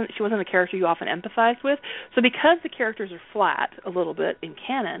 She wasn't a character you often empathized with. So because the characters are flat a little bit in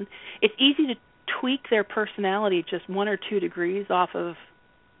canon, it's easy to tweak their personality just 1 or 2 degrees off of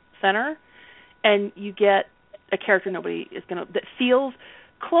center, and you get a character that feels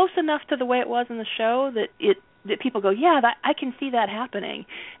close enough to the way it was in the show that people go, yeah, I can see that happening,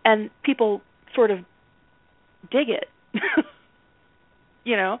 and people sort of dig it.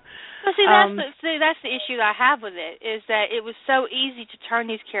 You know. Well, that's the issue that I have with it, is that it was so easy to turn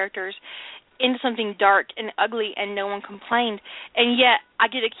these characters into something dark and ugly, and no one complained, and yet I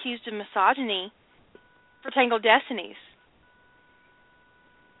get accused of misogyny for Tangled Destinies.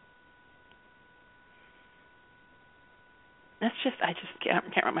 I just can't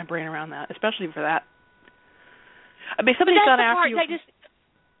wrap my brain around that, especially for that. I mean, somebody's gone after you.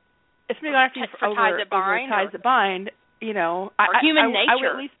 If somebody's gone after you for Ties That Bind, you know, or human nature.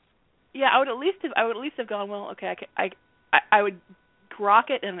 I would at least have gone, well, okay, I would grok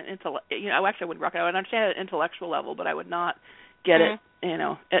it in an I would grok it. I would understand it at an intellectual level, but I would not get it, you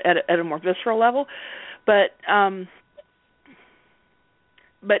know, at a more visceral level. But I'm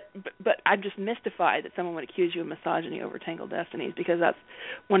just mystified that someone would accuse you of misogyny over Tangled Destinies, because that's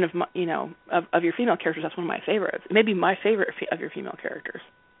one of my, you know, of your female characters, that's one of my favorites. Maybe my favorite of your female characters.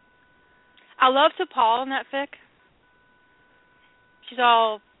 I love T'Pol in that fic. She's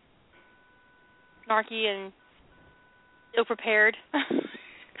all snarky and ill-prepared.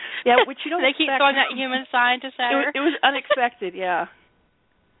 Yeah, which you don't They keep throwing that human scientist at her. It was unexpected, yeah.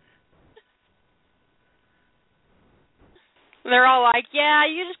 They're all like, yeah,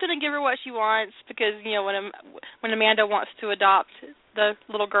 you're just going to give her what she wants, because, you know, when Amanda wants to adopt the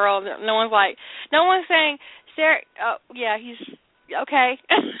little girl, no one's saying, Sarah, oh, yeah, he's, okay.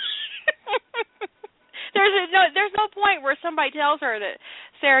 There's no point where somebody tells her that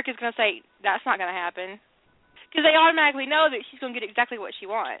Sarah is going to say, that's not going to happen, because they automatically know that she's going to get exactly what she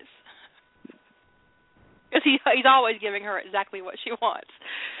wants. Because he's always giving her exactly what she wants,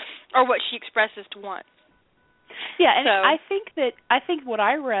 or what she expresses to want. Yeah, and so, I think what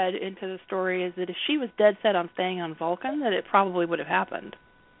I read into the story is that if she was dead set on staying on Vulcan, that it probably would have happened.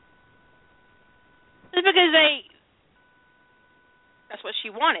 It's because that's what she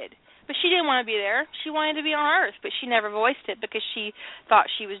wanted. But she didn't want to be there. She wanted to be on Earth, but she never voiced it because she thought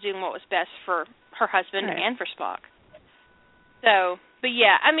she was doing what was best for her husband and for Spock. So, but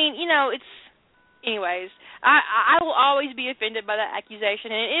yeah, I mean, you know, anyways, I will always be offended by that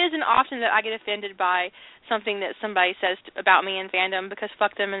accusation, and it isn't often that I get offended by something that somebody says about me in fandom, because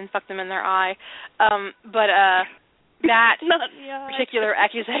fuck them and fuck them in their eye. But that particular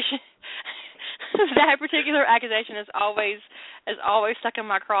accusation, that particular accusation is always stuck in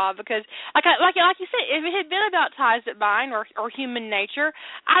my craw, because like you said, if it had been about Ties That Bind or human nature,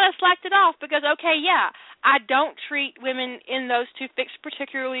 I'd have slacked it off, because okay, yeah, I don't treat women in those two fics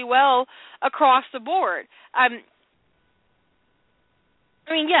particularly well across the board. I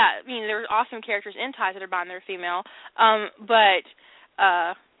mean, there's awesome characters in Ties That Bind, they're female, but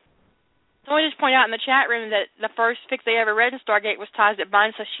someone just pointed out in the chat room that the first fic they ever read in Stargate was Ties That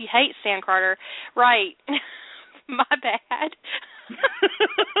Bind, so she hates Sam Carter. Right. My bad.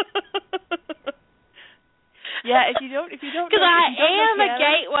 Yeah, if you don't, because I am a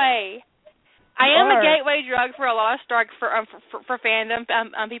gateway. I am a gateway drug for a lot of for fandom.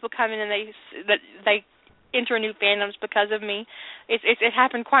 People come in and they enter new fandoms because of me. It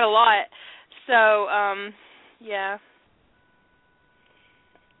happened quite a lot. So, yeah.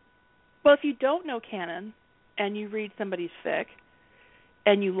 Well, if you don't know canon and you read somebody's fic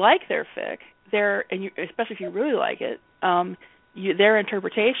and you like their fic, especially if you really like it, their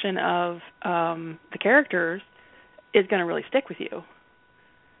interpretation of the characters is going to really stick with you.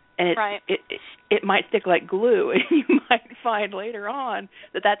 And it might stick like glue, and you might find later on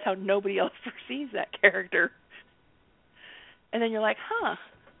that that's how nobody else perceives that character. And then you're like, huh.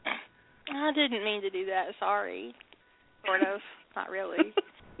 I didn't mean to do that. Sorry. Sort of. Not really.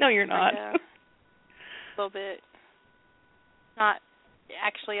 No, you're not. A little bit. Not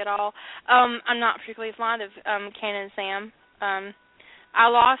actually at all. I'm not particularly fond of Kanan Sam. I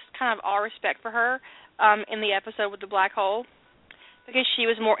lost kind of all respect for her in the episode with the black hole because she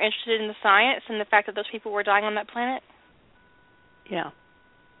was more interested in the science and the fact that those people were dying on that planet. Yeah.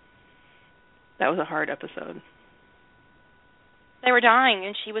 That was a hard episode. They were dying,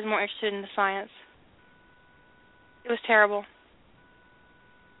 and she was more interested in the science. It was terrible.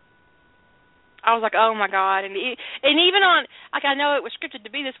 I was like, oh, my God. And even on, like, I know it was scripted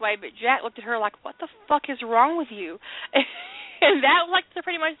to be this way, but Jack looked at her like, what the fuck is wrong with you? And that was, like,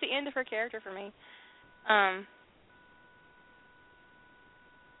 pretty much the end of her character for me.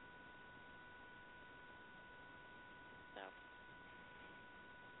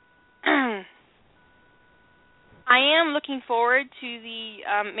 I am looking forward to the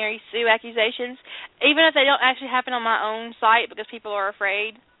Mary Sue accusations, even if they don't actually happen on my own site because people are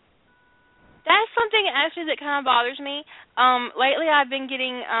afraid. That's something actually that kind of bothers me. Lately I've been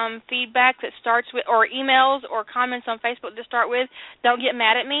getting feedback that starts with, or emails or comments on Facebook that start with, don't get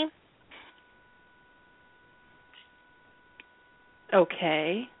mad at me.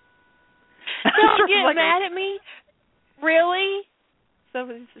 Okay. Don't get mad at me? Really? So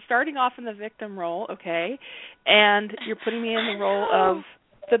starting off in the victim role, okay, and you're putting me in the role of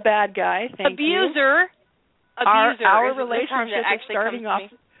the bad guy. Thank Abuser. you. Abuser. Our relationship is starting off.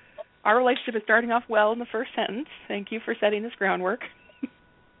 Our relationship is starting off well in the first sentence. Thank you for setting this groundwork.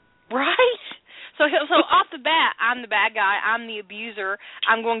 Right. So off the bat, I'm the bad guy. I'm the abuser.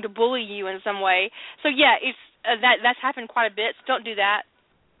 I'm going to bully you in some way. So yeah, it's that's happened quite a bit. So don't do that,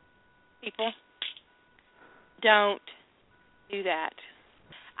 people. Don't do that.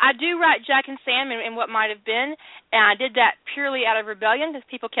 I do write Jack and Sam and what might have been, and I did that purely out of rebellion because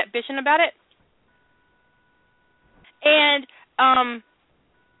people kept bitching about it. And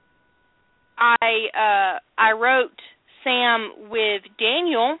I wrote Sam with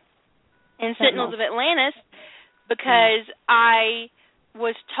Daniel in Sentinels of Atlantis because I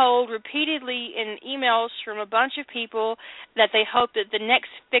was told repeatedly in emails from a bunch of people that they hoped that the next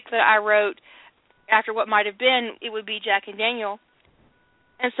fic that I wrote after what might have been, it would be Jack and Daniel.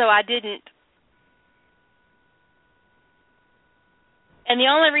 And so I didn't. And the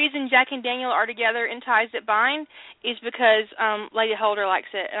only reason Jack and Daniel are together in Ties That Bind is because Lady Holder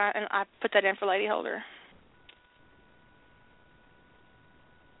likes it, and I put that in for Lady Holder.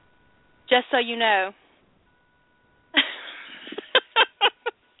 Just so you know.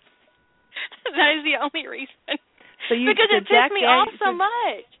 That is the only reason. So because it pissed me off so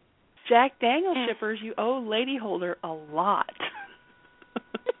much. Jack Daniel shippers, you owe Lady Holder a lot.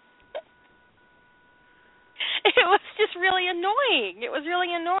 It was just really annoying. It was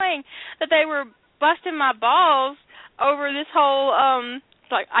really annoying that they were busting my balls over this whole,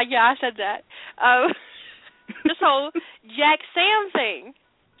 I said that, this whole Jack Sam thing.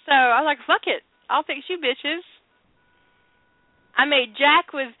 So I was like, fuck it. I'll fix you bitches. I made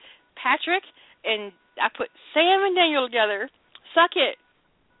Jack with Patrick, and I put Sam and Daniel together. Suck it.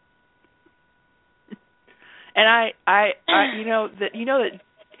 And I you know that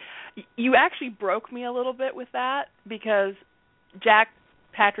you actually broke me a little bit with that because Jack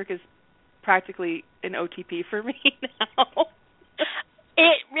Patrick is practically an OTP for me now.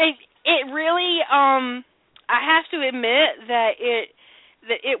 It really I have to admit that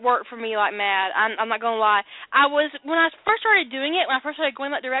it worked for me like mad. I'm not gonna lie. When I first started doing it, when I first started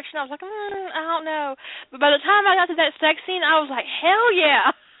going that direction, I was like, I don't know. But by the time I got to that sex scene, I was like, hell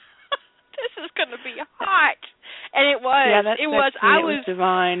yeah, this is gonna be hot. And it was. Yeah, that sex scene was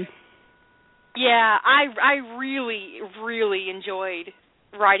divine. Yeah, I really, really enjoyed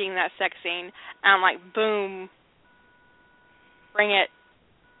writing that sex scene. And I'm like, boom, bring it.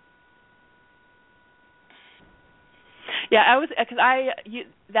 Yeah,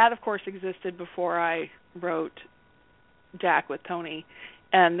 that of course existed before I wrote Jack with Tony,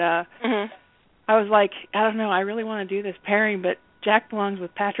 and I was like, I don't know, I really want to do this pairing, but Jack belongs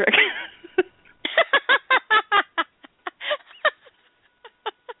with Patrick.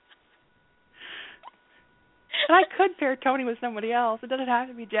 And I could pair Tony with somebody else. It doesn't have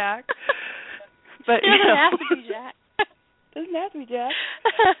to be Jack. But it doesn't have to be Jack. Doesn't have to be Jack.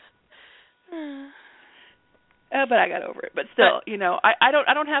 But I got over it. But still, I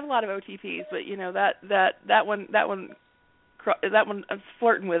don't have a lot of OTPs, but that one I'm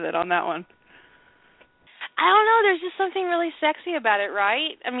flirting with it on that one. I don't know. There's just something really sexy about it,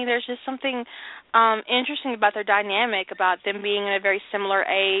 right? I mean, there's just something interesting about their dynamic, about them being in a very similar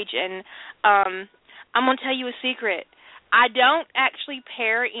age. And I'm going to tell you a secret. I don't actually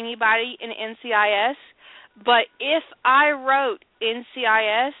pair anybody in NCIS, but if I wrote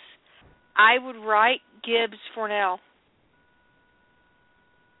NCIS, I would write Gibbs Fornell.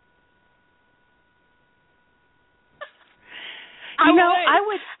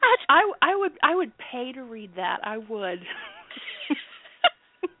 I would pay to read that. I would.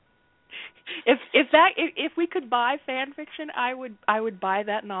 if we could buy fan fiction, I would buy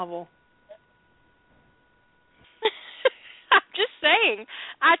that novel. I'm just saying,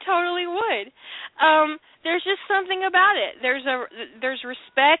 I totally would. There's just something about it. There's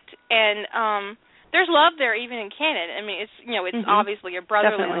respect and there's love there even in canon. I mean, it's obviously a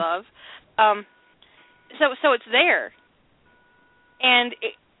brotherly Definitely. love. So it's there. And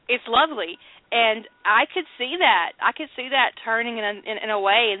it's lovely, and I could see that. I could see that turning in a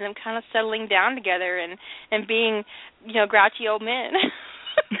way, and them kind of settling down together and being, grouchy old men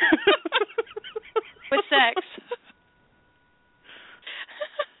with sex.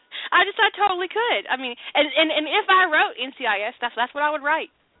 I totally could. I mean, and if I wrote NCIS, that's what I would write.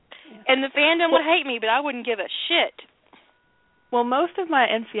 And the fandom would hate me, but I wouldn't give a shit. Well, most of my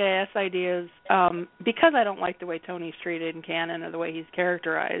NCIS ideas, because I don't like the way Tony's treated in canon or the way he's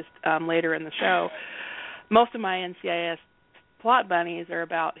characterized later in the show, most of my NCIS plot bunnies are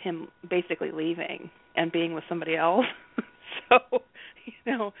about him basically leaving and being with somebody else. So,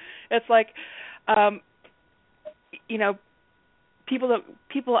 it's like,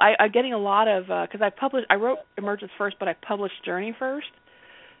 people. I'm getting a lot of because I wrote Emergence first, but I published Journey first.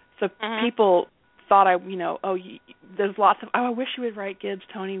 So people thought there's lots of, I wish you would write Gibbs,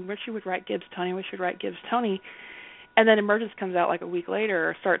 Tony. Wish you would write Gibbs, Tony. Wish you would write Gibbs, Tony. And then Emergence comes out like a week later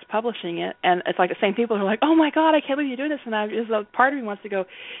or starts publishing it, and it's like the same people who are like, oh my God, I can't believe you're doing this. And part of me wants to go,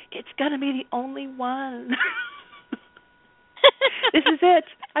 it's gonna be the only one. This is it.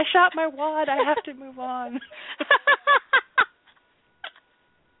 I shot my wad. I have to move on.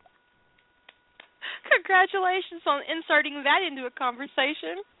 Congratulations on inserting that into a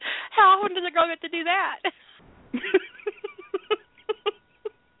conversation. How often does a girl get to do that?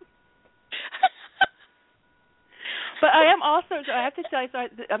 But I am also. So I have to tell you. So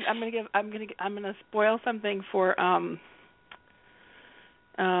I'm gonna spoil something for. I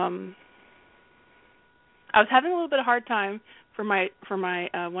was having a little bit of hard time for my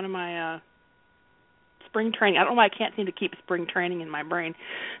one of my spring training. I don't know why I can't seem to keep spring training in my brain.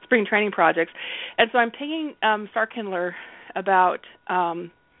 Spring training projects, and so I'm pinging Starkindler about.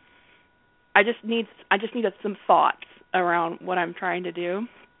 I just needed some thoughts around what I'm trying to do,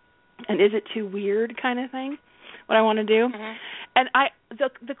 and is it too weird kind of thing, what I want to do. Mm-hmm. And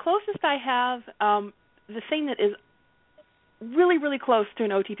the closest I have, the thing that is really, really close to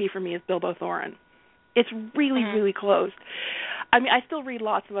an OTP for me is Bilbo Thorin. It's really, really close. I mean, I still read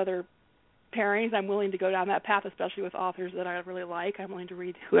lots of other pairings. I'm willing to go down that path, especially with authors that I really like. I'm willing to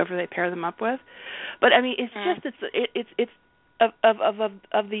read whoever they pair them up with. But I mean, it's just it's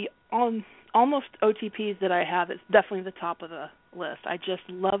of the almost OTPs that I have. It's definitely the top of the list. I just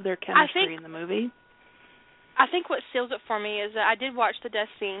love their chemistry in the movie. I think what seals it for me is that I did watch the death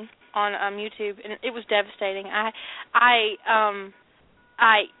scene on YouTube, and it was devastating.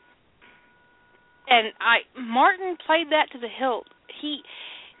 Martin played that to the hilt. He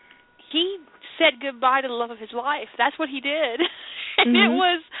said goodbye to the love of his life. That's what he did. And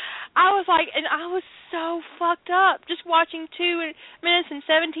I was so fucked up just watching 2 minutes and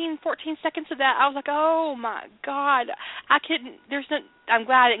 14 seconds of that. I was like, oh my God. I'm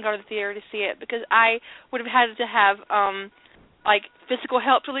glad I didn't go to the theater to see it, because I would have had to have physical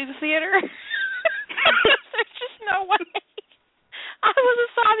help to leave the theater. There's just no way. I was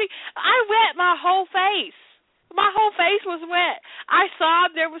sobbing. I wet my whole face. My whole face was wet. I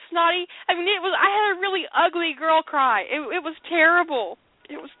sobbed. There was snotty. I mean, I had a really ugly girl cry. It was terrible.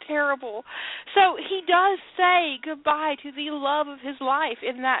 It was terrible. So he does say goodbye to the love of his life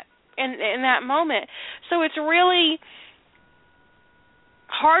in that moment. So it's really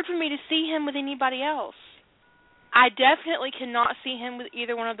hard for me to see him with anybody else. I definitely cannot see him with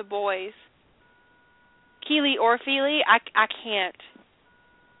either one of the boys. Keely or Feely, I can't.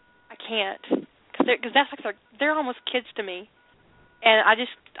 I can't. Because that's like they're almost kids to me. And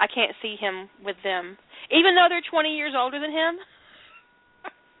I can't see him with them. Even though they're 20 years older than him.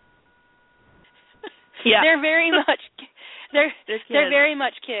 Yeah. They're very much very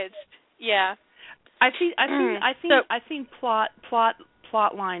much kids. Yeah. I've seen plot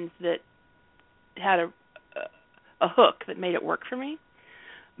lines that had a hook that made it work for me,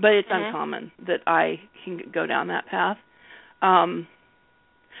 but it's uncommon that I can go down that path.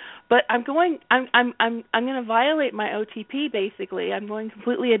 But I'm going to violate my OTP basically. I'm going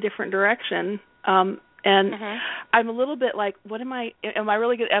completely a different direction. And I'm a little bit like, what am I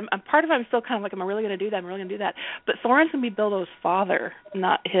really good? I'm part of it, I'm still kind of like, am I really going to do that? Am I really going to do that? But Thorin's going to be Bilbo's father,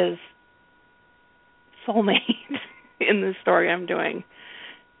 not his soulmate in the story I'm doing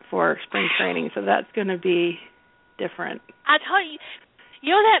for spring training. So that's going to be different. I tell you,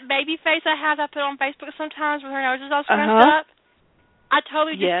 you know that baby face I have I put on Facebook sometimes with her nose is all scrunched up? I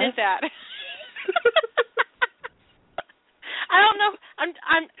totally just did that. I don't know.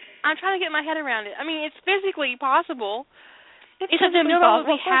 I'm trying to get my head around it. I mean, it's physically possible. It's a Bilbo would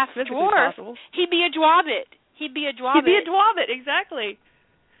be half dwarf. He'd be a Dwobbit. Exactly.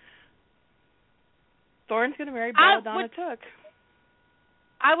 Thorin's going to marry Belladonna Took.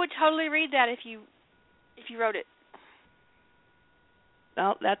 I would totally read that if you wrote it.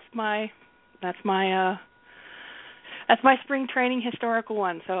 Well, that's my spring training historical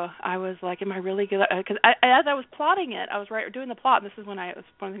one. So I was like, am I really good? Because as I was plotting it, I was doing the plot, and this is when it was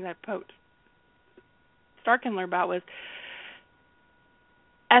one of the things I poked Starkindler about was,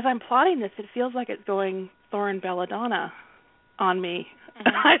 as I'm plotting this, it feels like it's going Thorin Belladonna on me.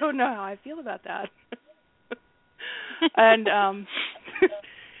 I don't know how I feel about that. And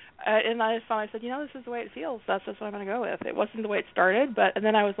and I said, this is the way it feels. That's just what I'm going to go with. It wasn't the way it started, and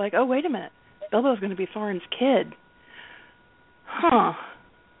then I was like, oh, wait a minute. Bilbo's going to be Thorin's kid. Huh.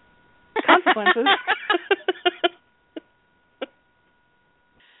 Consequences.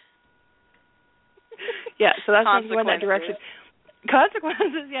 Yeah, so that's when you go in that direction.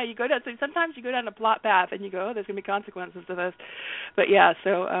 Consequences, yeah, you go down. So sometimes you go down a plot path and you go, oh, there's going to be consequences to this. But yeah,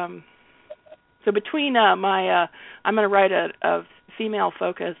 so between I'm going to write a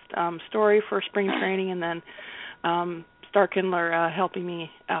female-focused story for spring training, and then Starkindler helping me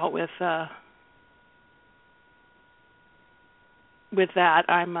out with that.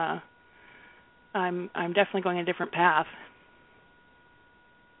 I'm definitely going a different path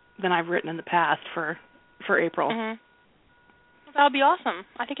than I've written in the past for April. That'll be awesome.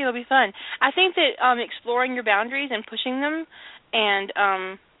 I think it'll be fun. I think that exploring your boundaries and pushing them and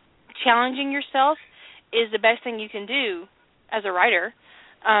challenging yourself is the best thing you can do as a writer.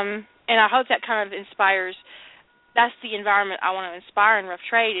 And I hope that kind of inspires. That's the environment I want to inspire in Rough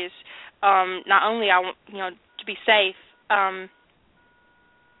Trade. Is not only I want to be safe.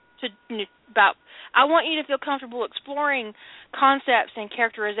 I want you to feel comfortable exploring concepts and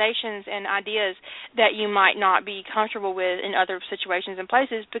characterizations and ideas that you might not be comfortable with in other situations and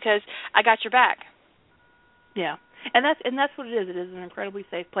places, because I got your back. Yeah, and that's what it is. It is an incredibly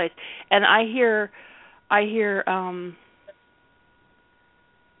safe place. And I hear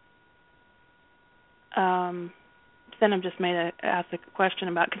Senna just asked a question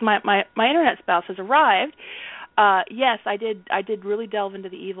about, because my internet spouse has arrived. Yes, I did really delve into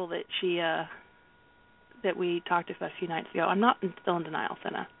the evil that that we talked about a few nights ago. I'm not still in denial,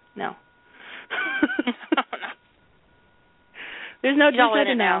 Senna. No. There's no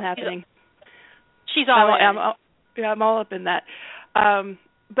denial happening. She's all in. I'm all up in that.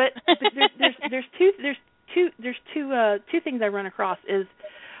 But there's two things I run across is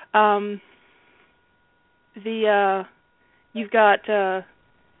you've got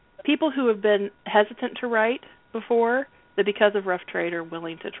people who have been hesitant to write before, that because of Rough Trade are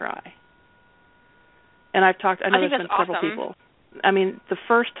willing to try. And I know there's been several people. I mean, the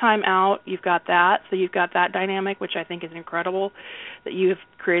first time out, you've got that, so you've got that dynamic, which I think is incredible, that you have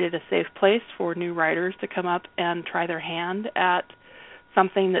created a safe place for new writers to come up and try their hand at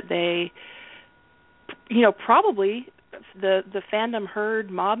something that they, probably the fandom herd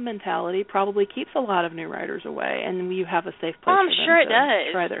mob mentality probably keeps a lot of new writers away, and you have a safe place for them to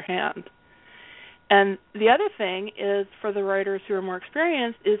try their hand. And the other thing is, for the writers who are more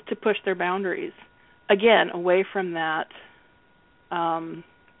experienced, is to push their boundaries, again, away from that fandom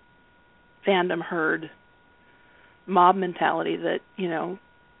herd mob mentality that,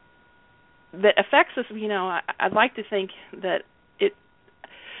 that affects us. I'd like to think that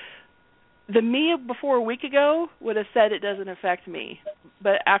the me before a week ago would have said it doesn't affect me.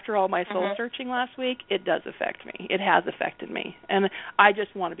 But after all my soul searching last week, it does affect me. It has affected me. And I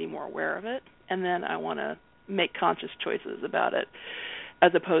just want to be more aware of it. And then I want to make conscious choices about it,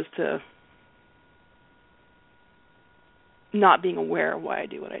 as opposed to not being aware of why I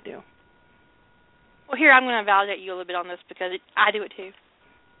do what I do. Well, here, I'm going to validate you a little bit on this, because I do it too.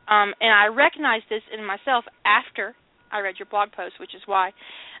 And I recognized this in myself after I read your blog post, which is why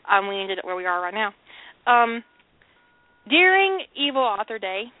we ended up where we are right now. During Evil Author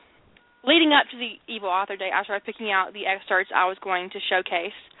Day, leading up to the Evil Author Day, I started picking out the excerpts I was going to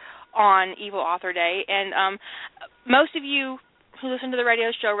showcase on Evil Author Day. And most of you who listen to the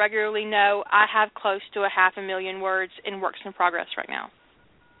radio show regularly know I have close to 500,000 words in works in progress right now.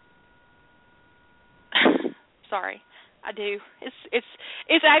 Sorry, I do. It's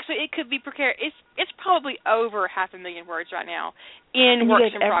actually, it could be precarious. It's probably over 500,000 words right now in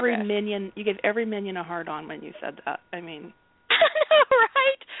works in progress. You gave every minion a hard on when you said that. I mean,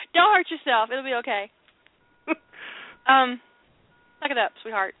 right? Don't hurt yourself. It'll be okay. Suck it up,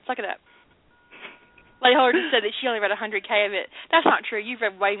 sweetheart. Suck it up. Lady Holder just said that she only read 100K of it. That's not true. You've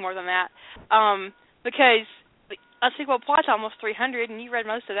read way more than that. Because A Sequel Plot's almost 300, and you read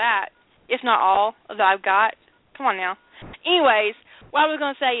most of that, if not all of that I've got. Come on now. Anyways, what I was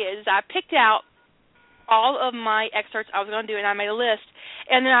going to say is I picked out all of my excerpts I was going to do, and I made a list.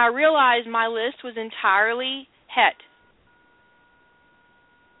 And then I realized my list was entirely het.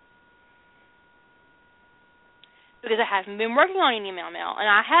 Because I haven't been working on any mail, and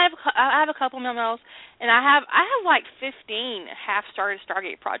I have a couple mails, and I have like 15 half-started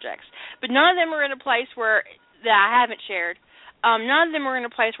Stargate projects, but none of them are in a place where that I haven't shared. None of them are in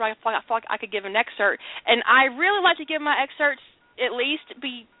a place where I feel like I could give an excerpt, and I really like to give my excerpts at least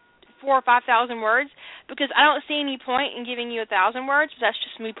be 4,000 or 5,000 words, because I don't see any point in giving you 1,000 words. That's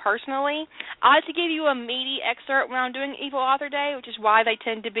just me personally. I like to give you a meaty excerpt when I'm doing Evil Author Day, which is why they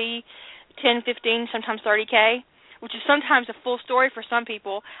tend to be 10, 15, sometimes 30K. Which is sometimes a full story for some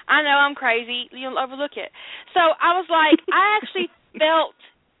people. I know I'm crazy. You'll overlook it. So I was like, I actually felt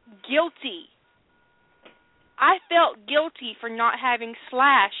guilty. I felt guilty for not having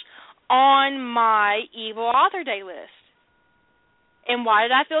Slash on my Evil Author Day list. And why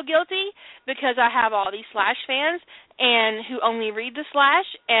did I feel guilty? Because I have all these Slash fans and who only read the Slash,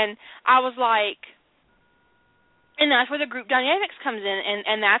 and I was like, and that's where the group dynamics comes in,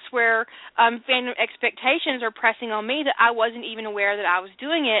 and that's where fandom expectations are pressing on me that I wasn't even aware that I was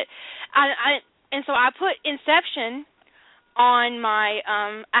doing it. And so I put Inception on my,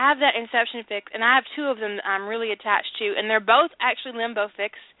 I have that Inception fic, and I have two of them that I'm really attached to, and they're both actually limbo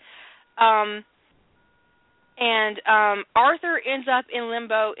fics. Arthur ends up in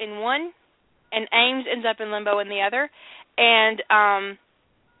limbo in one, and Ames ends up in limbo in the other. And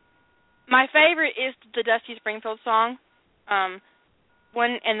my favorite is the Dusty Springfield song, and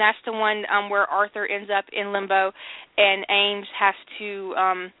that's the one where Arthur ends up in limbo, and Ames has to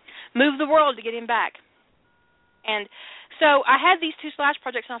move the world to get him back. And so I had these two Slash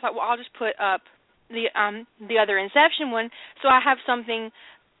projects, and I thought, well, I'll just put up the other Inception one, so I have something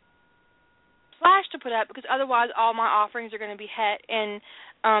Slash to put up, because otherwise all my offerings are going to be het, and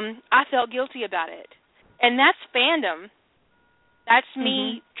I felt guilty about it. And that's fandom. That's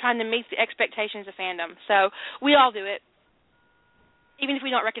me trying to meet the expectations of fandom. So we all do it, even if we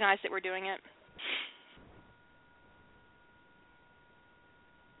don't recognize that we're doing it.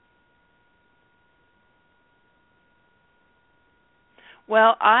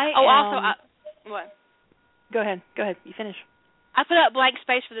 Well, what? Go ahead. You finish. I put up blank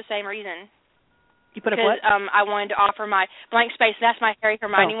space for the same reason. You put up what? I wanted to offer my blank space. That's my Harry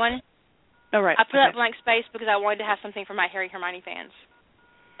Hermione one. Oh, right. I put up blank space because I wanted to have something for my Harry Hermione fans.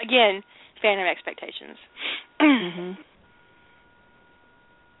 Again, fandom expectations.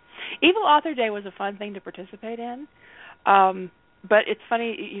 Evil Author Day was a fun thing to participate in, but it's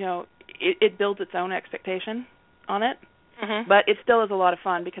funny, it builds its own expectation on it, but it still is a lot of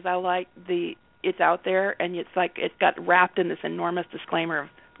fun because I like it's out there, and it's like it's got wrapped in this enormous disclaimer of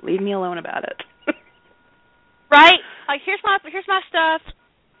leave me alone about it. Right? Like, here's my stuff.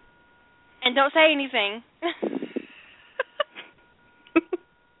 And don't say anything.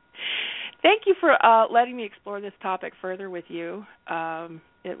 Thank you for letting me explore this topic further with you.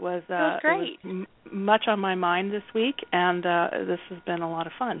 It was great. It was much on my mind this week, and this has been a lot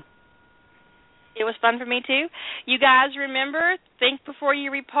of fun. It was fun for me, too. You guys remember, think before you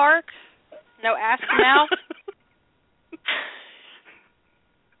repark. No ass to mouth.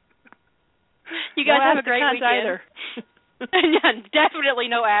 You guys have a great weekend. Either. Definitely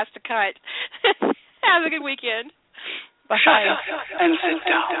no ass to cut. Have a good weekend. Bye. Shut up and sit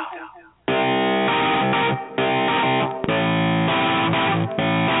down.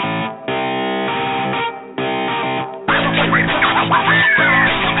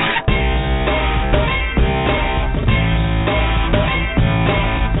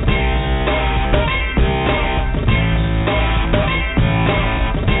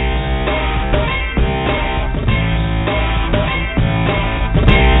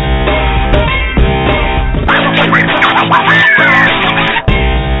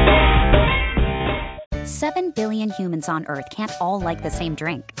 billion humans on Earth can't all like the same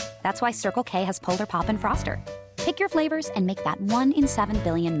drink. That's why Circle K has Polar Pop and Froster. Pick your flavors and make that 1 in 7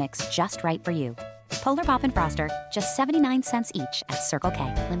 billion mix just right for you. Polar Pop and Froster, just 79 cents each at Circle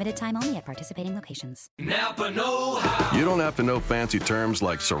K. Limited time only at participating locations. Napa know-how. You don't have to know fancy terms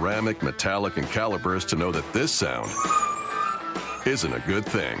like ceramic, metallic, and calipers to know that this sound isn't a good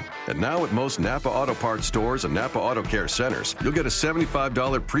thing. And now at most Napa Auto Parts stores and Napa Auto Care centers, you'll get a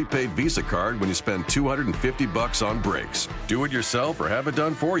 $75 prepaid Visa card when you spend $250 on brakes. Do it yourself or have it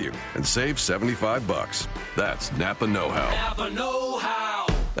done for you and save $75. That's Napa know-how. Napa know-how.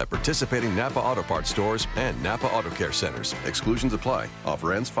 At participating Napa Auto Parts stores and Napa Auto Care centers. Exclusions apply.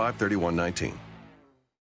 Offer ends 5/31/19.